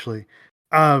take actually.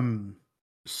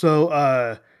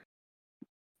 So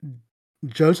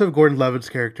Joseph Gordon-Levitt's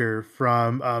character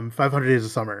from 500 Days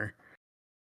of Summer,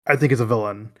 I think, is a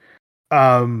villain.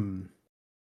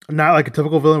 Not like a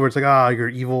typical villain where it's like, you're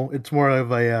evil. It's more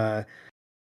of a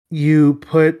you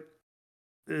put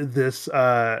this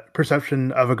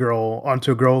perception of a girl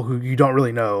onto a girl who you don't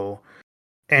really know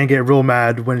and get real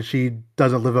mad when she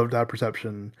doesn't live up to that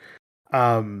perception.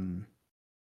 And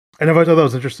I thought that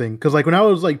was interesting because like when I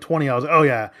was like 20, I was like, oh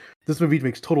yeah, this movie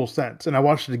makes total sense. And I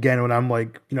watched it again when I'm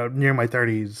like, near my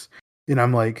 30s, and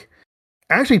I'm like,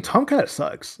 actually Tom kind of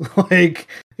sucks. Like,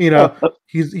 he's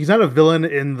not a villain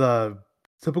in the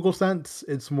typical sense.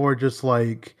 It's more just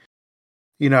like,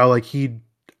 like he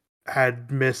had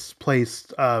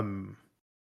misplaced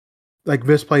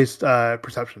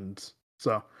perceptions.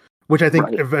 So, which I think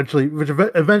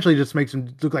eventually just makes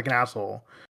him look like an asshole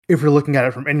if you're looking at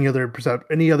it from any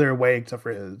other way except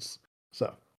for his.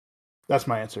 So, that's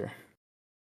my answer.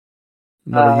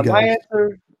 My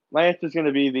answer is going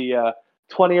to be the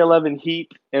 2011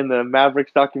 Heat and the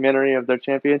Mavericks documentary of their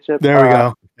championship. There we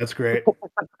go. That's great.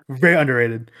 Very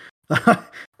underrated.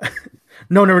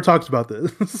 No one ever talks about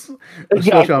this.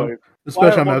 Especially on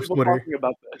Mavs Twitter. Talking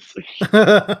about this?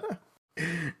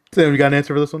 Tim, you got an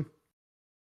answer for this one?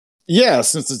 Yeah,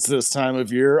 since it's this time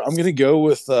of year, I'm going to go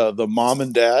with the mom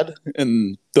and dad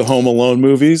in the Home Alone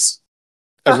movies.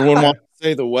 Everyone wants to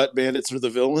say the wet bandits are the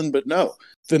villain, but no.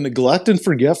 The neglect and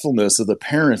forgetfulness of the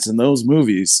parents in those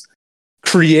movies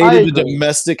created a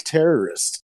domestic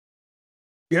terrorist.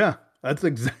 Yeah, that's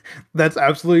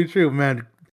absolutely true, man.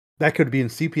 That could be in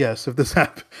CPS if this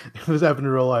happened. If this happened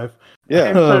in real life. Yeah.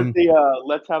 Insert the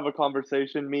let's have a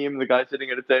conversation meme. The guy sitting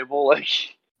at a table, like.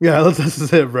 Yeah, this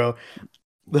is it, bro.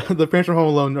 The parents from Home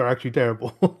Alone are actually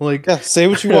terrible. Like, Yeah, say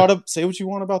what you want. Say what you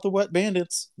want about the Wet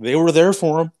Bandits. They were there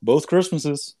for them both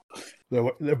Christmases.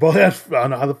 they're both. I don't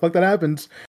know how the fuck that happens.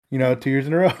 2 years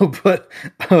in a row. But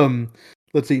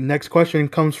let's see. Next question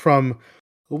comes from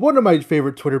one of my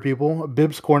favorite Twitter people,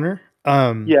 Bibs Corner.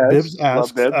 Yes, Bibs love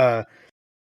asks, Bibs.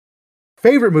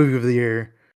 favorite movie of the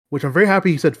year, which I'm very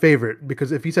happy he said favorite,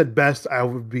 because if he said best, I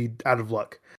would be out of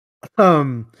luck.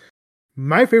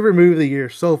 My favorite movie of the year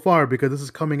so far, because this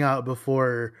is coming out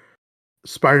before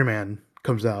Spider-Man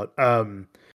comes out.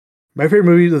 My favorite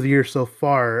movie of the year so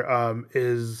far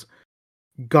is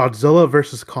Godzilla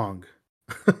versus Kong.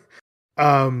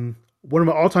 One of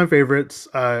my all-time favorites,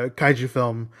 kaiju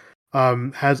film,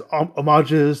 has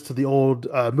homages to the old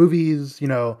movies.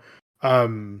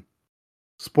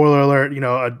 Spoiler alert.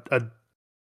 A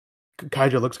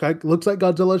kaiju looks like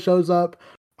Godzilla shows up.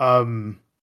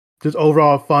 Just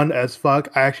overall fun as fuck.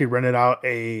 I actually rented out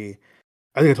I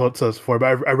think I told this before,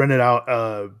 but I rented out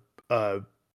a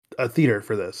theater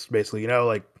for this, basically.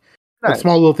 Like Nice. a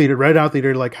small little theater, rented out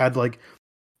theater. Like had like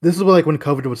this is like when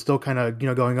COVID was still kind of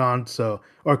going on,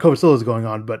 or COVID still is going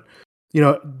on, but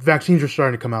vaccines were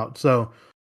starting to come out. So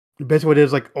basically, what it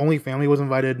is, like, only family was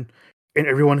invited, and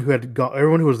everyone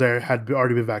who was there had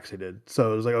already been vaccinated.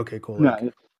 So it was like, okay, cool, like,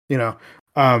 Nice.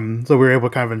 So we were able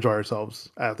to kind of enjoy ourselves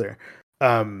out there.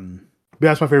 But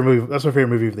that's my favorite movie. That's my favorite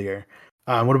movie of the year.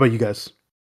 What about you guys?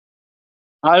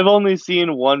 I've only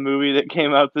seen one movie that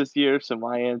came out this year, so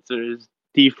my answer is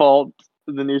Default,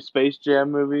 the new Space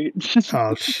Jam movie.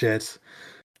 Oh shit,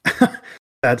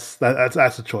 that's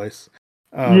a choice.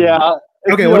 Yeah,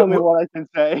 it's okay, the only one I can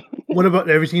say. What about,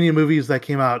 have you seen any movies that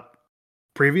came out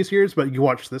previous years, but you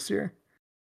watched this year?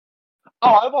 Oh,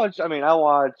 I watch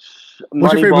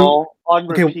Moneyball on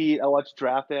repeat. I watch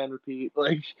Draft and repeat.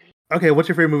 Like, okay, what's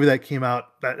your favorite movie that came out?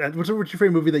 What's your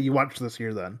favorite movie that you watched this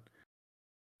year? Then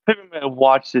I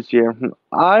watched this year.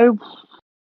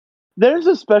 There's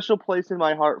a special place in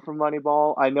my heart for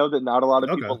Moneyball. I know that not a lot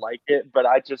of people like it, but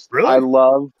I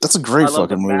love. That's a great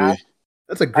fucking movie.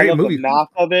 That's a great movie. The math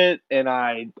of it, and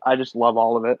I just love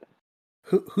all of it.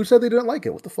 Who said they didn't like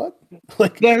it? What the fuck?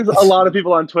 Like, there's a lot of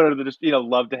people on Twitter that just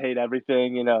love to hate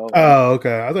everything. Oh,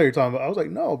 okay. I thought you were talking about. I was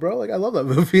like, no, bro. Like, I love that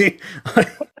movie.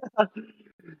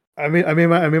 I mean,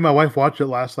 my wife watched it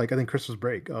last, like, I think Christmas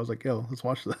break. I was like, yo, let's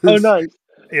watch this. Oh, nice.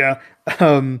 Yeah.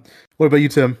 What about you,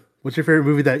 Tim? What's your favorite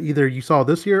movie that either you saw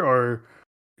this year or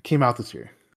came out this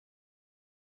year?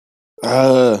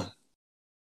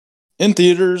 In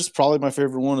theaters, probably my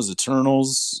favorite one is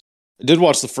Eternals. I did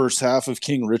watch the first half of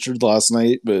King Richard last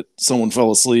night, but someone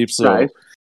fell asleep, so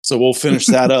we'll finish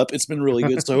that up. It's been really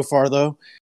good so far, though.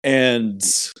 And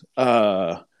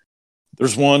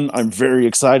there's one I'm very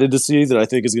excited to see that I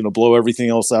think is going to blow everything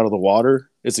else out of the water.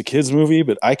 It's a kids movie,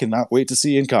 but I cannot wait to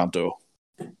see Encanto.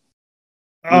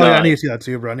 Oh, yeah, I need to see that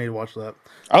too, bro. I need to watch that.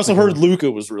 I also heard Luca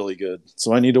was really good,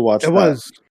 so I need to watch that. It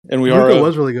was. And Luca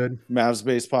was really good.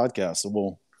 Mavs-based podcast, so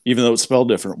we'll, even though it's spelled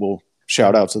different, we'll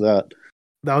shout out to that.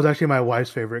 That was actually my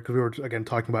wife's favorite, because we were, again,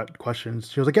 talking about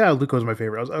questions. She was like, yeah, Luca was my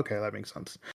favorite. I was like, okay, that makes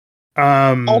sense.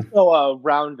 Also,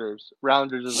 Rounders.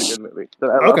 Rounders is a good movie.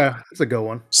 Okay, it's a good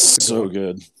one. So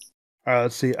good. All right,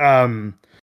 let's see. The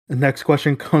next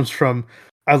question comes from,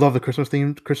 I love the Christmas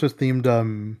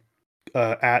themed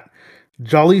at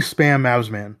Jolly Spam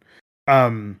Mavs Man.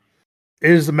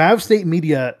 Is the Mavs State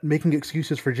media making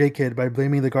excuses for J-Kid by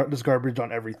blaming this garbage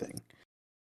on everything?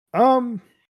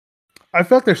 I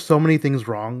feel like there's so many things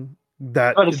wrong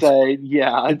that it's a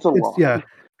lot. Yeah,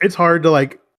 it's hard to,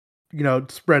 like,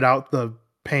 spread out the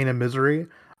pain and misery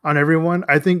on everyone.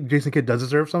 I think Jason Kidd does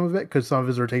deserve some of it, because some of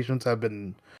his rotations have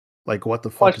been like, what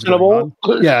the fuck is going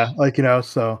on? Yeah, like,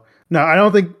 so no, I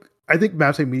don't think. I think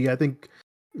Mavs State media, I think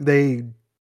they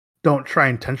don't try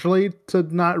intentionally to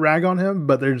not rag on him,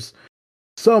 but there's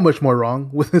so much more wrong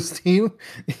with his team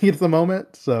at the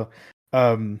moment. So,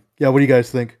 yeah, what do you guys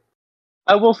think?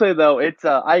 I will say, though, it's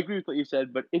I agree with what you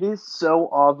said, but it is so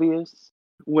obvious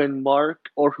when Mark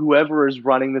or whoever is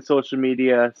running the social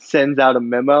media sends out a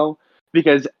memo,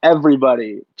 because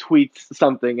everybody tweets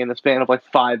something in the span of like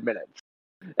 5 minutes.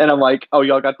 And I'm like, oh,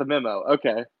 y'all got the memo.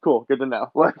 Okay, cool. Good to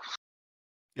know.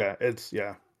 Yeah, it's,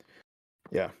 yeah.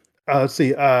 Let's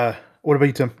see. What about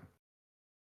you, Tim?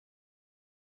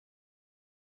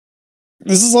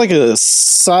 This is like a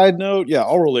side note. Yeah,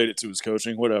 I'll relate it to his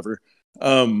coaching, whatever.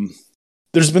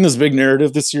 there's been this big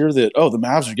narrative this year that, the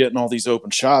Mavs are getting all these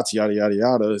open shots, yada, yada,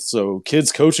 yada. So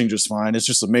kids coaching just fine. It's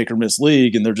just a make or miss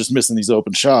league, and they're just missing these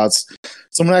open shots.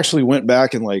 Someone actually went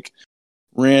back and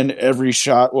ran every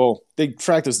shot. Well, they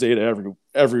track this data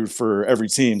for every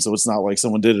team, so it's not like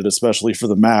someone did it especially for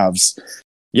the Mavs.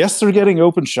 Yes, they're getting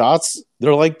open shots.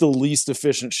 They're the least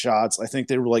efficient shots. I think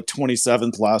they were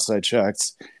 27th last I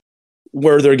checked,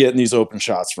 where they're getting these open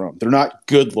shots from. They're not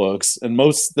good looks, and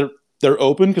they're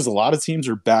open because a lot of teams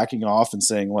are backing off and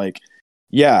saying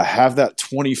have that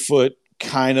 20-foot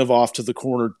kind of off to the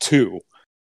corner too.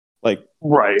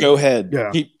 Right. Go ahead.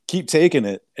 Yeah. Keep taking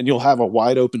it, and you'll have a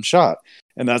wide open shot.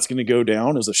 And that's going to go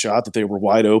down as a shot that they were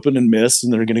wide open and missed,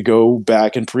 and they're going to go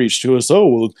back and preach to us,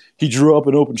 he drew up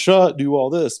an open shot, do all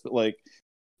this. But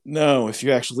no, if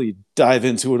you actually dive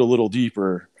into it a little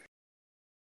deeper,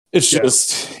 it's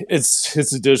just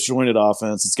it's a disjointed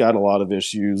offense. It's got a lot of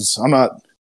issues.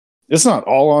 It's not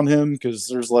all on him because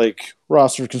there's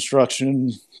roster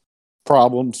construction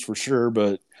problems for sure,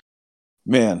 but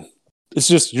man, it's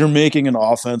just you're making an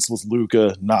offense with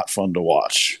Luka not fun to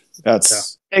watch.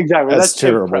 That's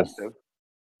terrible. Impressive.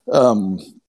 I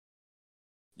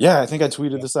think I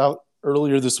tweeted this out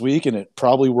earlier this week, and it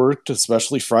probably worked,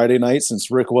 especially Friday night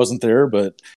since Rick wasn't there.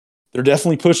 But they're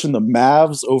definitely pushing the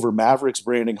Mavs over Mavericks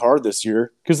branding hard this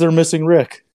year because they're missing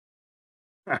Rick.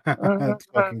 That's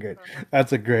fucking great.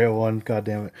 That's a great one. God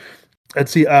damn it.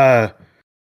 Let's see.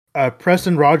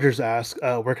 Preston Rogers asks,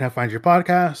 where can I find your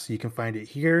podcast? You can find it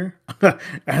here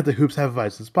at the Hoops Have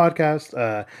Vices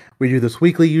podcast. We do this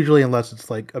weekly usually, unless it's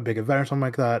a big event or something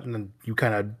like that, and then you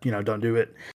kind of don't do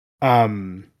it.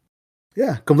 Come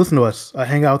listen to us.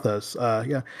 Hang out with us.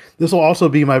 This will also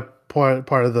be my part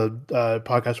of the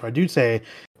podcast where I do say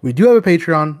we do have a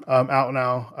Patreon out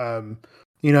now.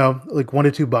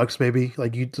 $1 to $2 maybe.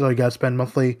 You gotta spend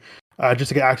monthly just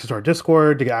to get access to our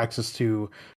Discord, to get access to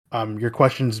your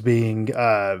questions being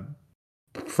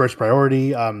first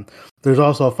priority. There's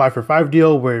also a 5 for 5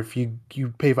 deal where if you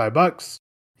pay $5,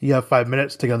 you have 5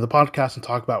 minutes to get on the podcast and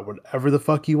talk about whatever the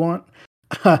fuck you want.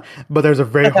 But there's a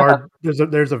very hard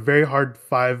there's a very hard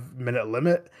 5-minute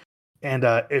limit, and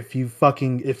if you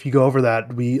go over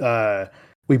that, we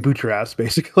boot your ass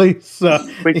basically. So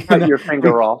we cut your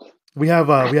finger off. We have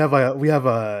a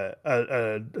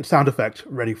sound effect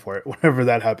ready for it whenever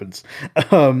that happens.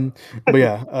 That's where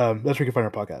you can find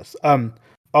our podcast.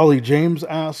 Ollie James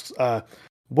asks,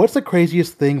 what's the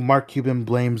craziest thing Mark Cuban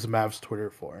blames Mavs Twitter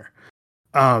for?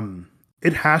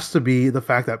 It has to be the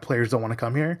fact that players don't want to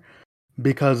come here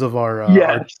because of our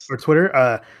Twitter.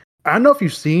 I don't know if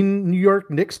you've seen New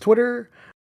York Knicks Twitter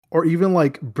or even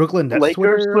Brooklyn Nets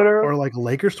Lakers Twitter or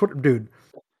Lakers Twitter, dude.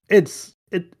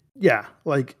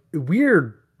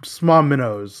 Weird small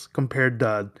minnows compared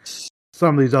to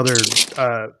some of these other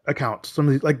accounts. Some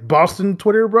of these Boston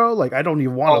Twitter, bro. I don't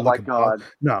even want to look at God.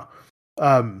 No.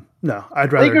 No.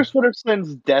 I'd rather Lakers Twitter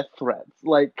sends death threats.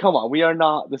 Come on, we are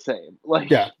not the same.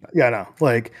 No.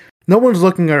 No one's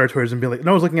looking at our Twitters and being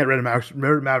no one's looking at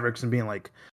Reddit Mavericks and being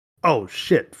oh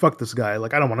shit, fuck this guy. I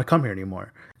don't want to come here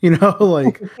anymore.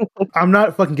 I'm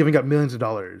not fucking giving up millions of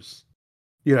dollars,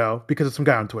 because of some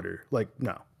guy on Twitter.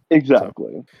 No.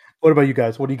 Exactly. So, what about you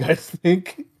guys? What do you guys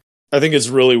think? I think it's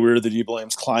really weird that he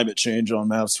blames climate change on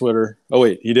Mavs Twitter. Oh,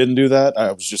 wait, he didn't do that?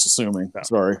 I was just assuming. No.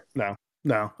 Sorry. No.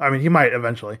 I mean, he might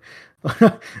eventually.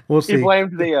 We'll see. He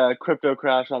blamed the crypto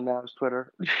crash on Mavs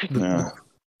Twitter. Yeah.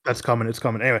 That's coming. It's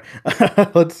coming. Anyway,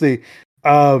 let's see.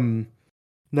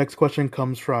 Next question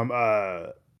comes from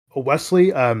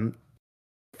Wesley.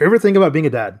 Favorite thing about being a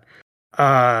dad?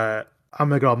 I'm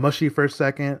going to go mushy for a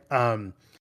second.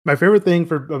 My favorite thing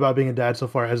about being a dad so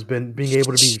far has been being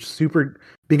able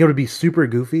to be super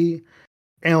goofy,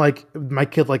 and my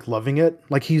kid loving it.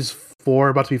 He's 4,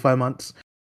 about to be 5 months,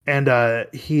 and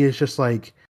he is just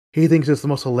he thinks it's the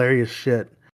most hilarious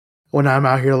shit when I'm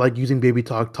out here using baby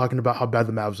talk, talking about how bad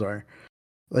the Mavs are.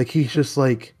 He's just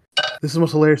this is the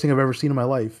most hilarious thing I've ever seen in my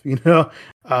life, So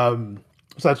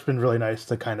that's been really nice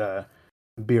to kind of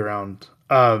be around.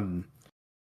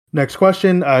 Next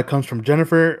question comes from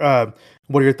Jennifer.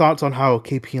 What are your thoughts on how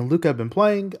KP and Luka have been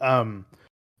playing?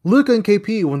 Luka and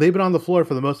KP, when they've been on the floor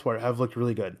for the most part, have looked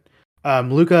really good.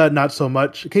 Luka, not so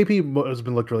much. KP has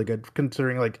been looked really good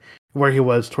considering where he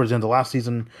was towards the end of last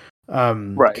season.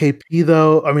 Right. KP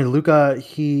though, I mean Luka,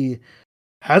 he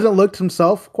hasn't looked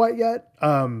himself quite yet.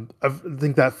 I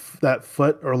think that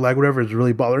foot or leg, whatever, is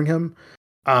really bothering him.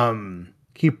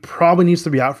 He probably needs to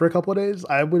be out for a couple of days,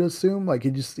 I would assume. He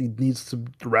needs to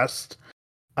rest.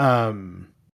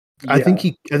 I think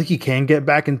he can get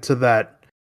back into that,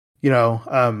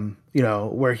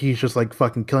 where he's just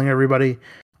fucking killing everybody.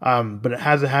 But it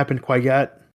hasn't happened quite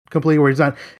yet. completely where he's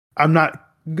not. I'm not.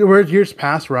 Where years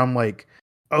past where I'm like,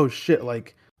 oh shit,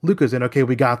 like Luka's in. Okay,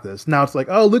 we got this. Now it's like,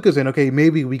 oh, Luka's in. Okay,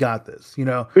 maybe we got this. You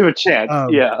know, We have a chance.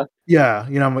 Yeah. Yeah.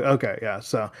 You know, I'm like, okay, yeah.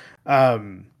 So,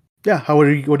 yeah. What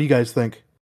do you guys think?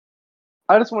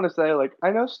 I just want to say, like, I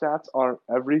know stats aren't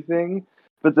everything,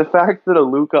 but the fact that a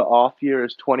Luka off year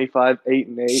is 25, 8,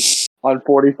 and 8 on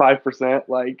 45%,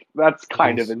 like, that's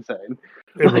kind of insane.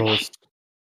 It rolls.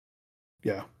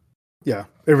 Yeah. Yeah.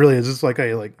 It really is. It's like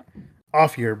a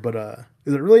off year, but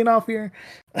is it really an off year?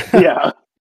 Yeah.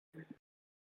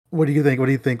 What do you think? What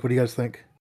do you guys think?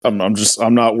 I'm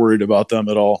not worried about them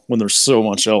at all when there's so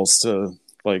much else to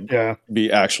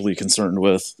be actually concerned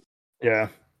with. Yeah.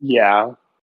 Yeah.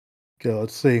 Okay,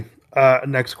 let's see.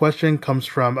 Next question comes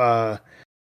from I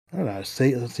don't know how to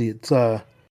say it. Let's see. It's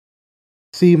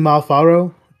C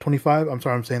Malfaro 25. I'm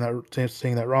sorry, I'm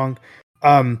saying that wrong.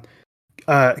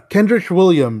 Kendrick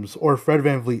Williams or Fred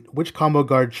VanVleet, which combo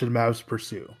guard should Mavs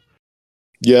pursue?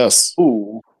 Yes.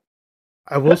 Ooh.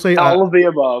 I will say all of the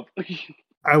above.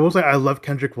 I will say I love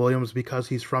Kendrick Williams because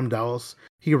he's from Dallas.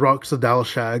 He rocks the Dallas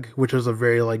shag, which is a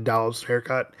very like Dallas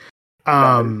haircut.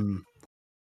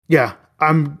 Yeah,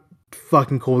 I'm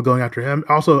fucking cool with going after him.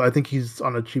 Also, I think he's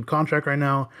on a cheap contract right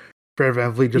now. Fred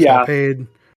VanVleet just got paid.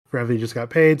 Fred VanVleet just got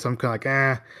paid, so I'm kind of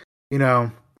like, you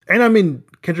know. And I mean,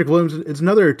 Kendrick Williams is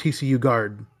another TCU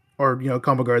guard or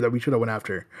combo guard that we should have went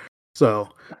after. So,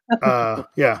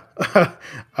 yeah,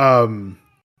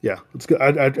 yeah, let's go.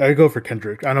 I go for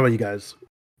Kendrick. I don't know about you guys.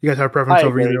 You guys have a preference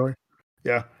over either way?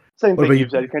 Yeah. Same thing you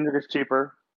said. Kendrick is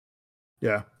cheaper.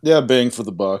 Yeah. Yeah, bang for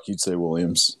the buck, you'd say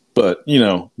Williams. But,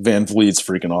 Van Vliet's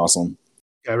freaking awesome.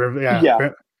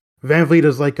 Yeah. Van Vliet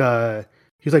is like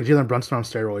he's like Jalen Brunson on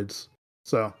steroids.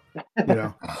 So,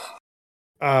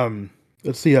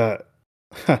 let's see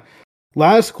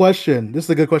last question. This is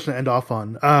a good question to end off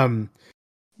on.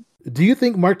 Do you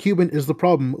think Mark Cuban is the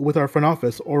problem with our front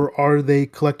office, or are they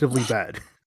collectively bad?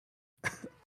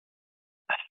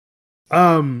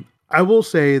 I will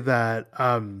say that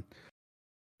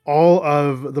all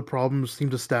of the problems seem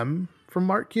to stem from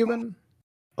Mark Cuban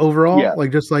overall.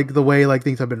 Like just like the way like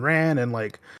things have been ran, and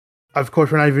like of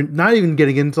course we're not even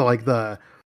getting into like the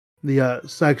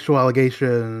sexual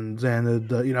allegations and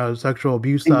the sexual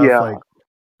abuse stuff. Like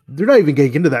they're not even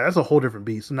getting into that. That's a whole different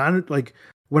beast. Not like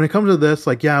when it comes to this,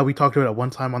 like we talked about it one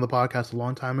time on the podcast a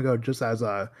long time ago, just as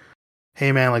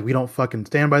hey man, like we don't fucking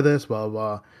stand by this, blah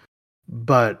blah.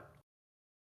 But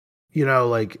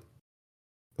like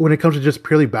when it comes to just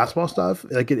purely basketball stuff,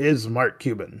 like it is Mark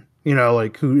Cuban,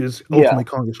 like who is ultimately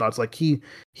calling the shots. Like he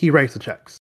writes the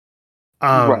checks.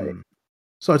 Right.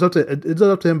 So it's up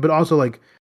to him, but also like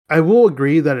I will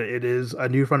agree that it is a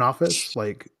new front office.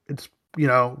 Like it's we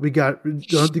got. I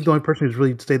don't think the only person who's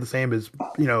really stayed the same is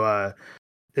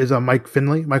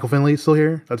Michael Finley still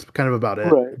here. That's kind of about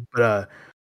it. Right. But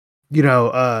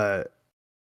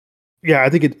I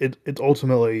think it's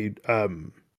ultimately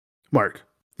Mark.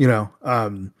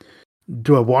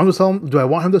 Do I want to sell him? Do I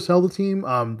want him to sell the team?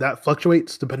 That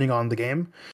fluctuates depending on the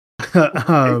game.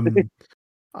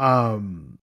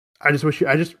 I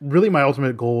just really my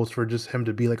ultimate goal is for just him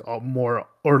to be like more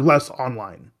or less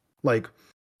online. Like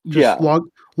just log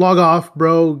off,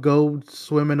 bro. Go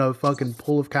swim in a fucking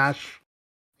pool of cash.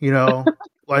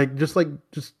 Like just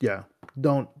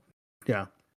don't. Yeah.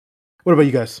 What about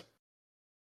you guys?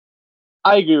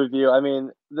 I agree with you. I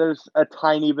mean, there's a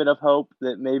tiny bit of hope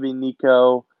that maybe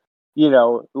Nico,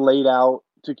 laid out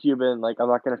to Cuban, like, I'm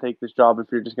not going to take this job if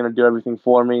you're just going to do everything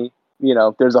for me.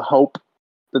 There's a hope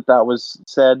that was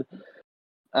said.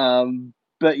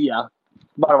 But yeah,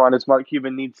 bottom line is Mark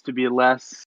Cuban needs to be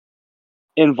less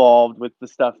involved with the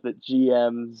stuff that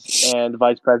GMs and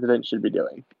vice presidents should be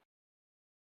doing.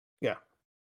 Yeah.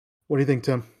 What do you think,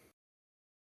 Tim?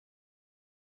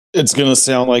 It's going to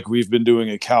sound like we've been doing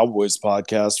a Cowboys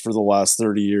podcast for the last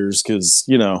 30 years because,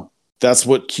 that's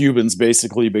what Cuban's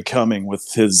basically becoming with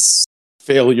his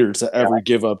failure to ever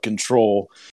give up control.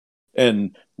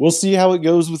 And we'll see how it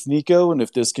goes with Nico and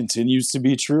if this continues to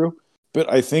be true.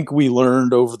 But I think we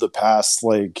learned over the past,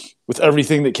 like, with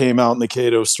everything that came out in the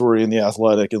Cato story and the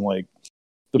Athletic and, like,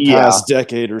 the past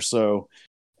decade or so,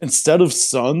 instead of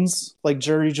sons like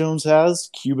Jerry Jones has,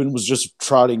 Cuban was just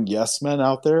trotting yes men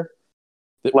out there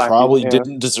that probably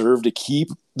didn't deserve to keep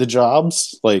the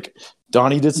jobs. Like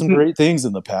Donnie did some great things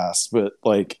in the past, but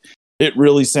like it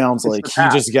really sounds like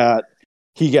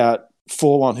he got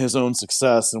full on his own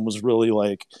success and was really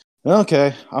like,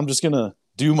 okay, I'm just going to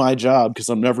do my job because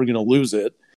I'm never going to lose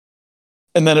it.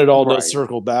 And then it all does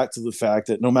circle back to the fact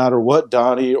that no matter what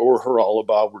Donnie or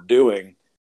Haralabob were doing,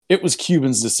 it was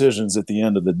Cuban's decisions at the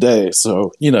end of the day.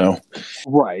 So,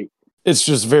 it's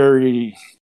just very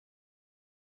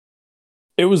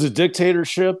it was a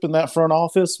dictatorship in that front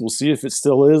office. We'll see if it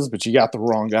still is, but you got the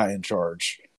wrong guy in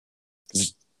charge.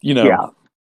 You know,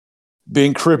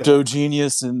 being crypto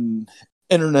genius and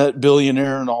internet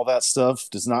billionaire and all that stuff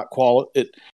does not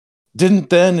it didn't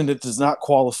then, and it does not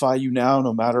qualify you now,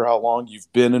 no matter how long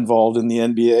you've been involved in the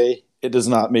NBA. It does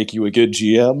not make you a good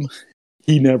GM.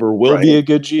 He never will be a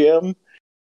good GM.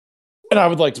 And I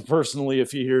would like to personally,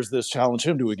 if he hears this, challenge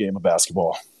him to a game of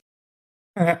basketball.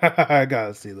 I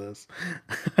gotta see this.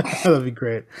 That'd be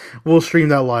great. We'll stream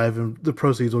that live, and the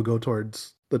proceeds will go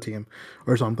towards the team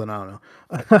or something. I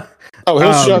don't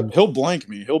know. He'll blank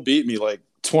me. He'll beat me like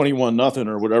 21-0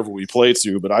 or whatever we play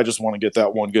to. But I just want to get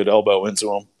that one good elbow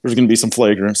into him. There's going to be some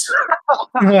flagrants.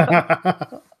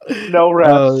 No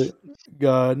reps.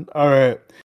 God. All right.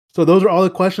 So those are all the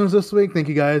questions this week. Thank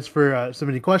you guys for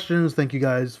submitting questions. Thank you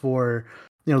guys for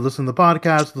listening to the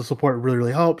podcast. The support really,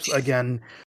 really helps. Again,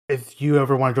 if you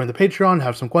ever want to join the Patreon,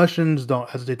 have some questions, don't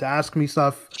hesitate to ask me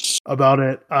stuff about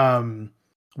it.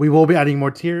 We will be adding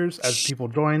more tiers as people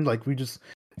join. Like, we just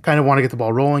kind of want to get the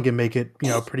ball rolling and make it,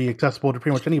 pretty accessible to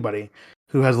pretty much anybody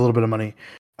who has a little bit of money.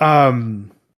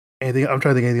 I'm trying to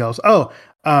think of anything else.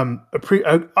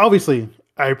 Obviously,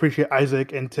 I appreciate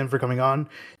Isaac and Tim for coming on.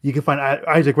 You can find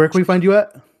Isaac. Where can we find you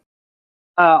at?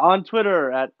 On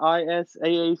Twitter at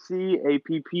ISAACAPPELT,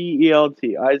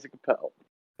 Isaac Appel.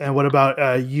 And what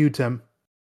about you, Tim?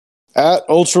 At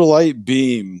Ultralight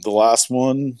Beam, the last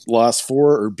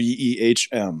four or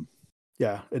BEHM.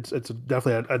 Yeah, it's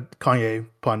definitely a Kanye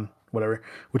pun, whatever,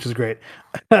 which is great.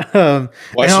 Why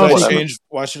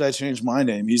should I change my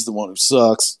name? He's the one who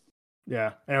sucks.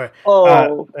 Yeah. Anyway.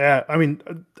 Yeah. I mean,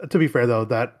 to be fair though,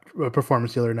 that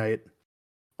performance the other night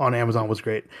on Amazon was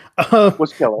great.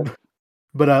 Was killer.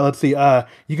 But let's see.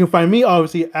 You can find me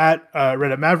obviously at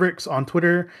Reddit Mavericks on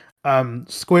Twitter.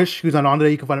 Squish, who's on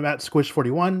today, you can find him at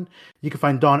Squish41. You can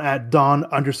find Don at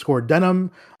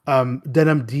Don_Denim.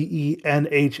 Denim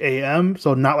DENHAM.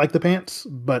 So not like the pants,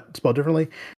 but spelled differently.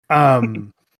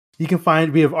 You can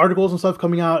find, we have articles and stuff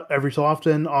coming out every so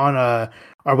often on our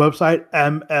website,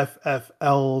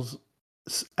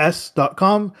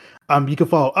 mffls.com. You can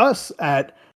follow us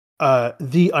at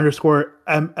 _MFFLS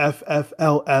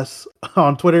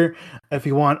on Twitter if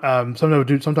you want.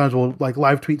 Sometimes we'll like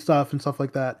live tweet stuff and stuff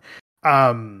like that.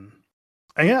 And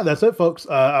yeah, that's it, folks.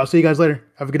 I'll see you guys later.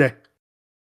 Have a good day.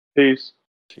 Peace.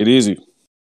 Get easy.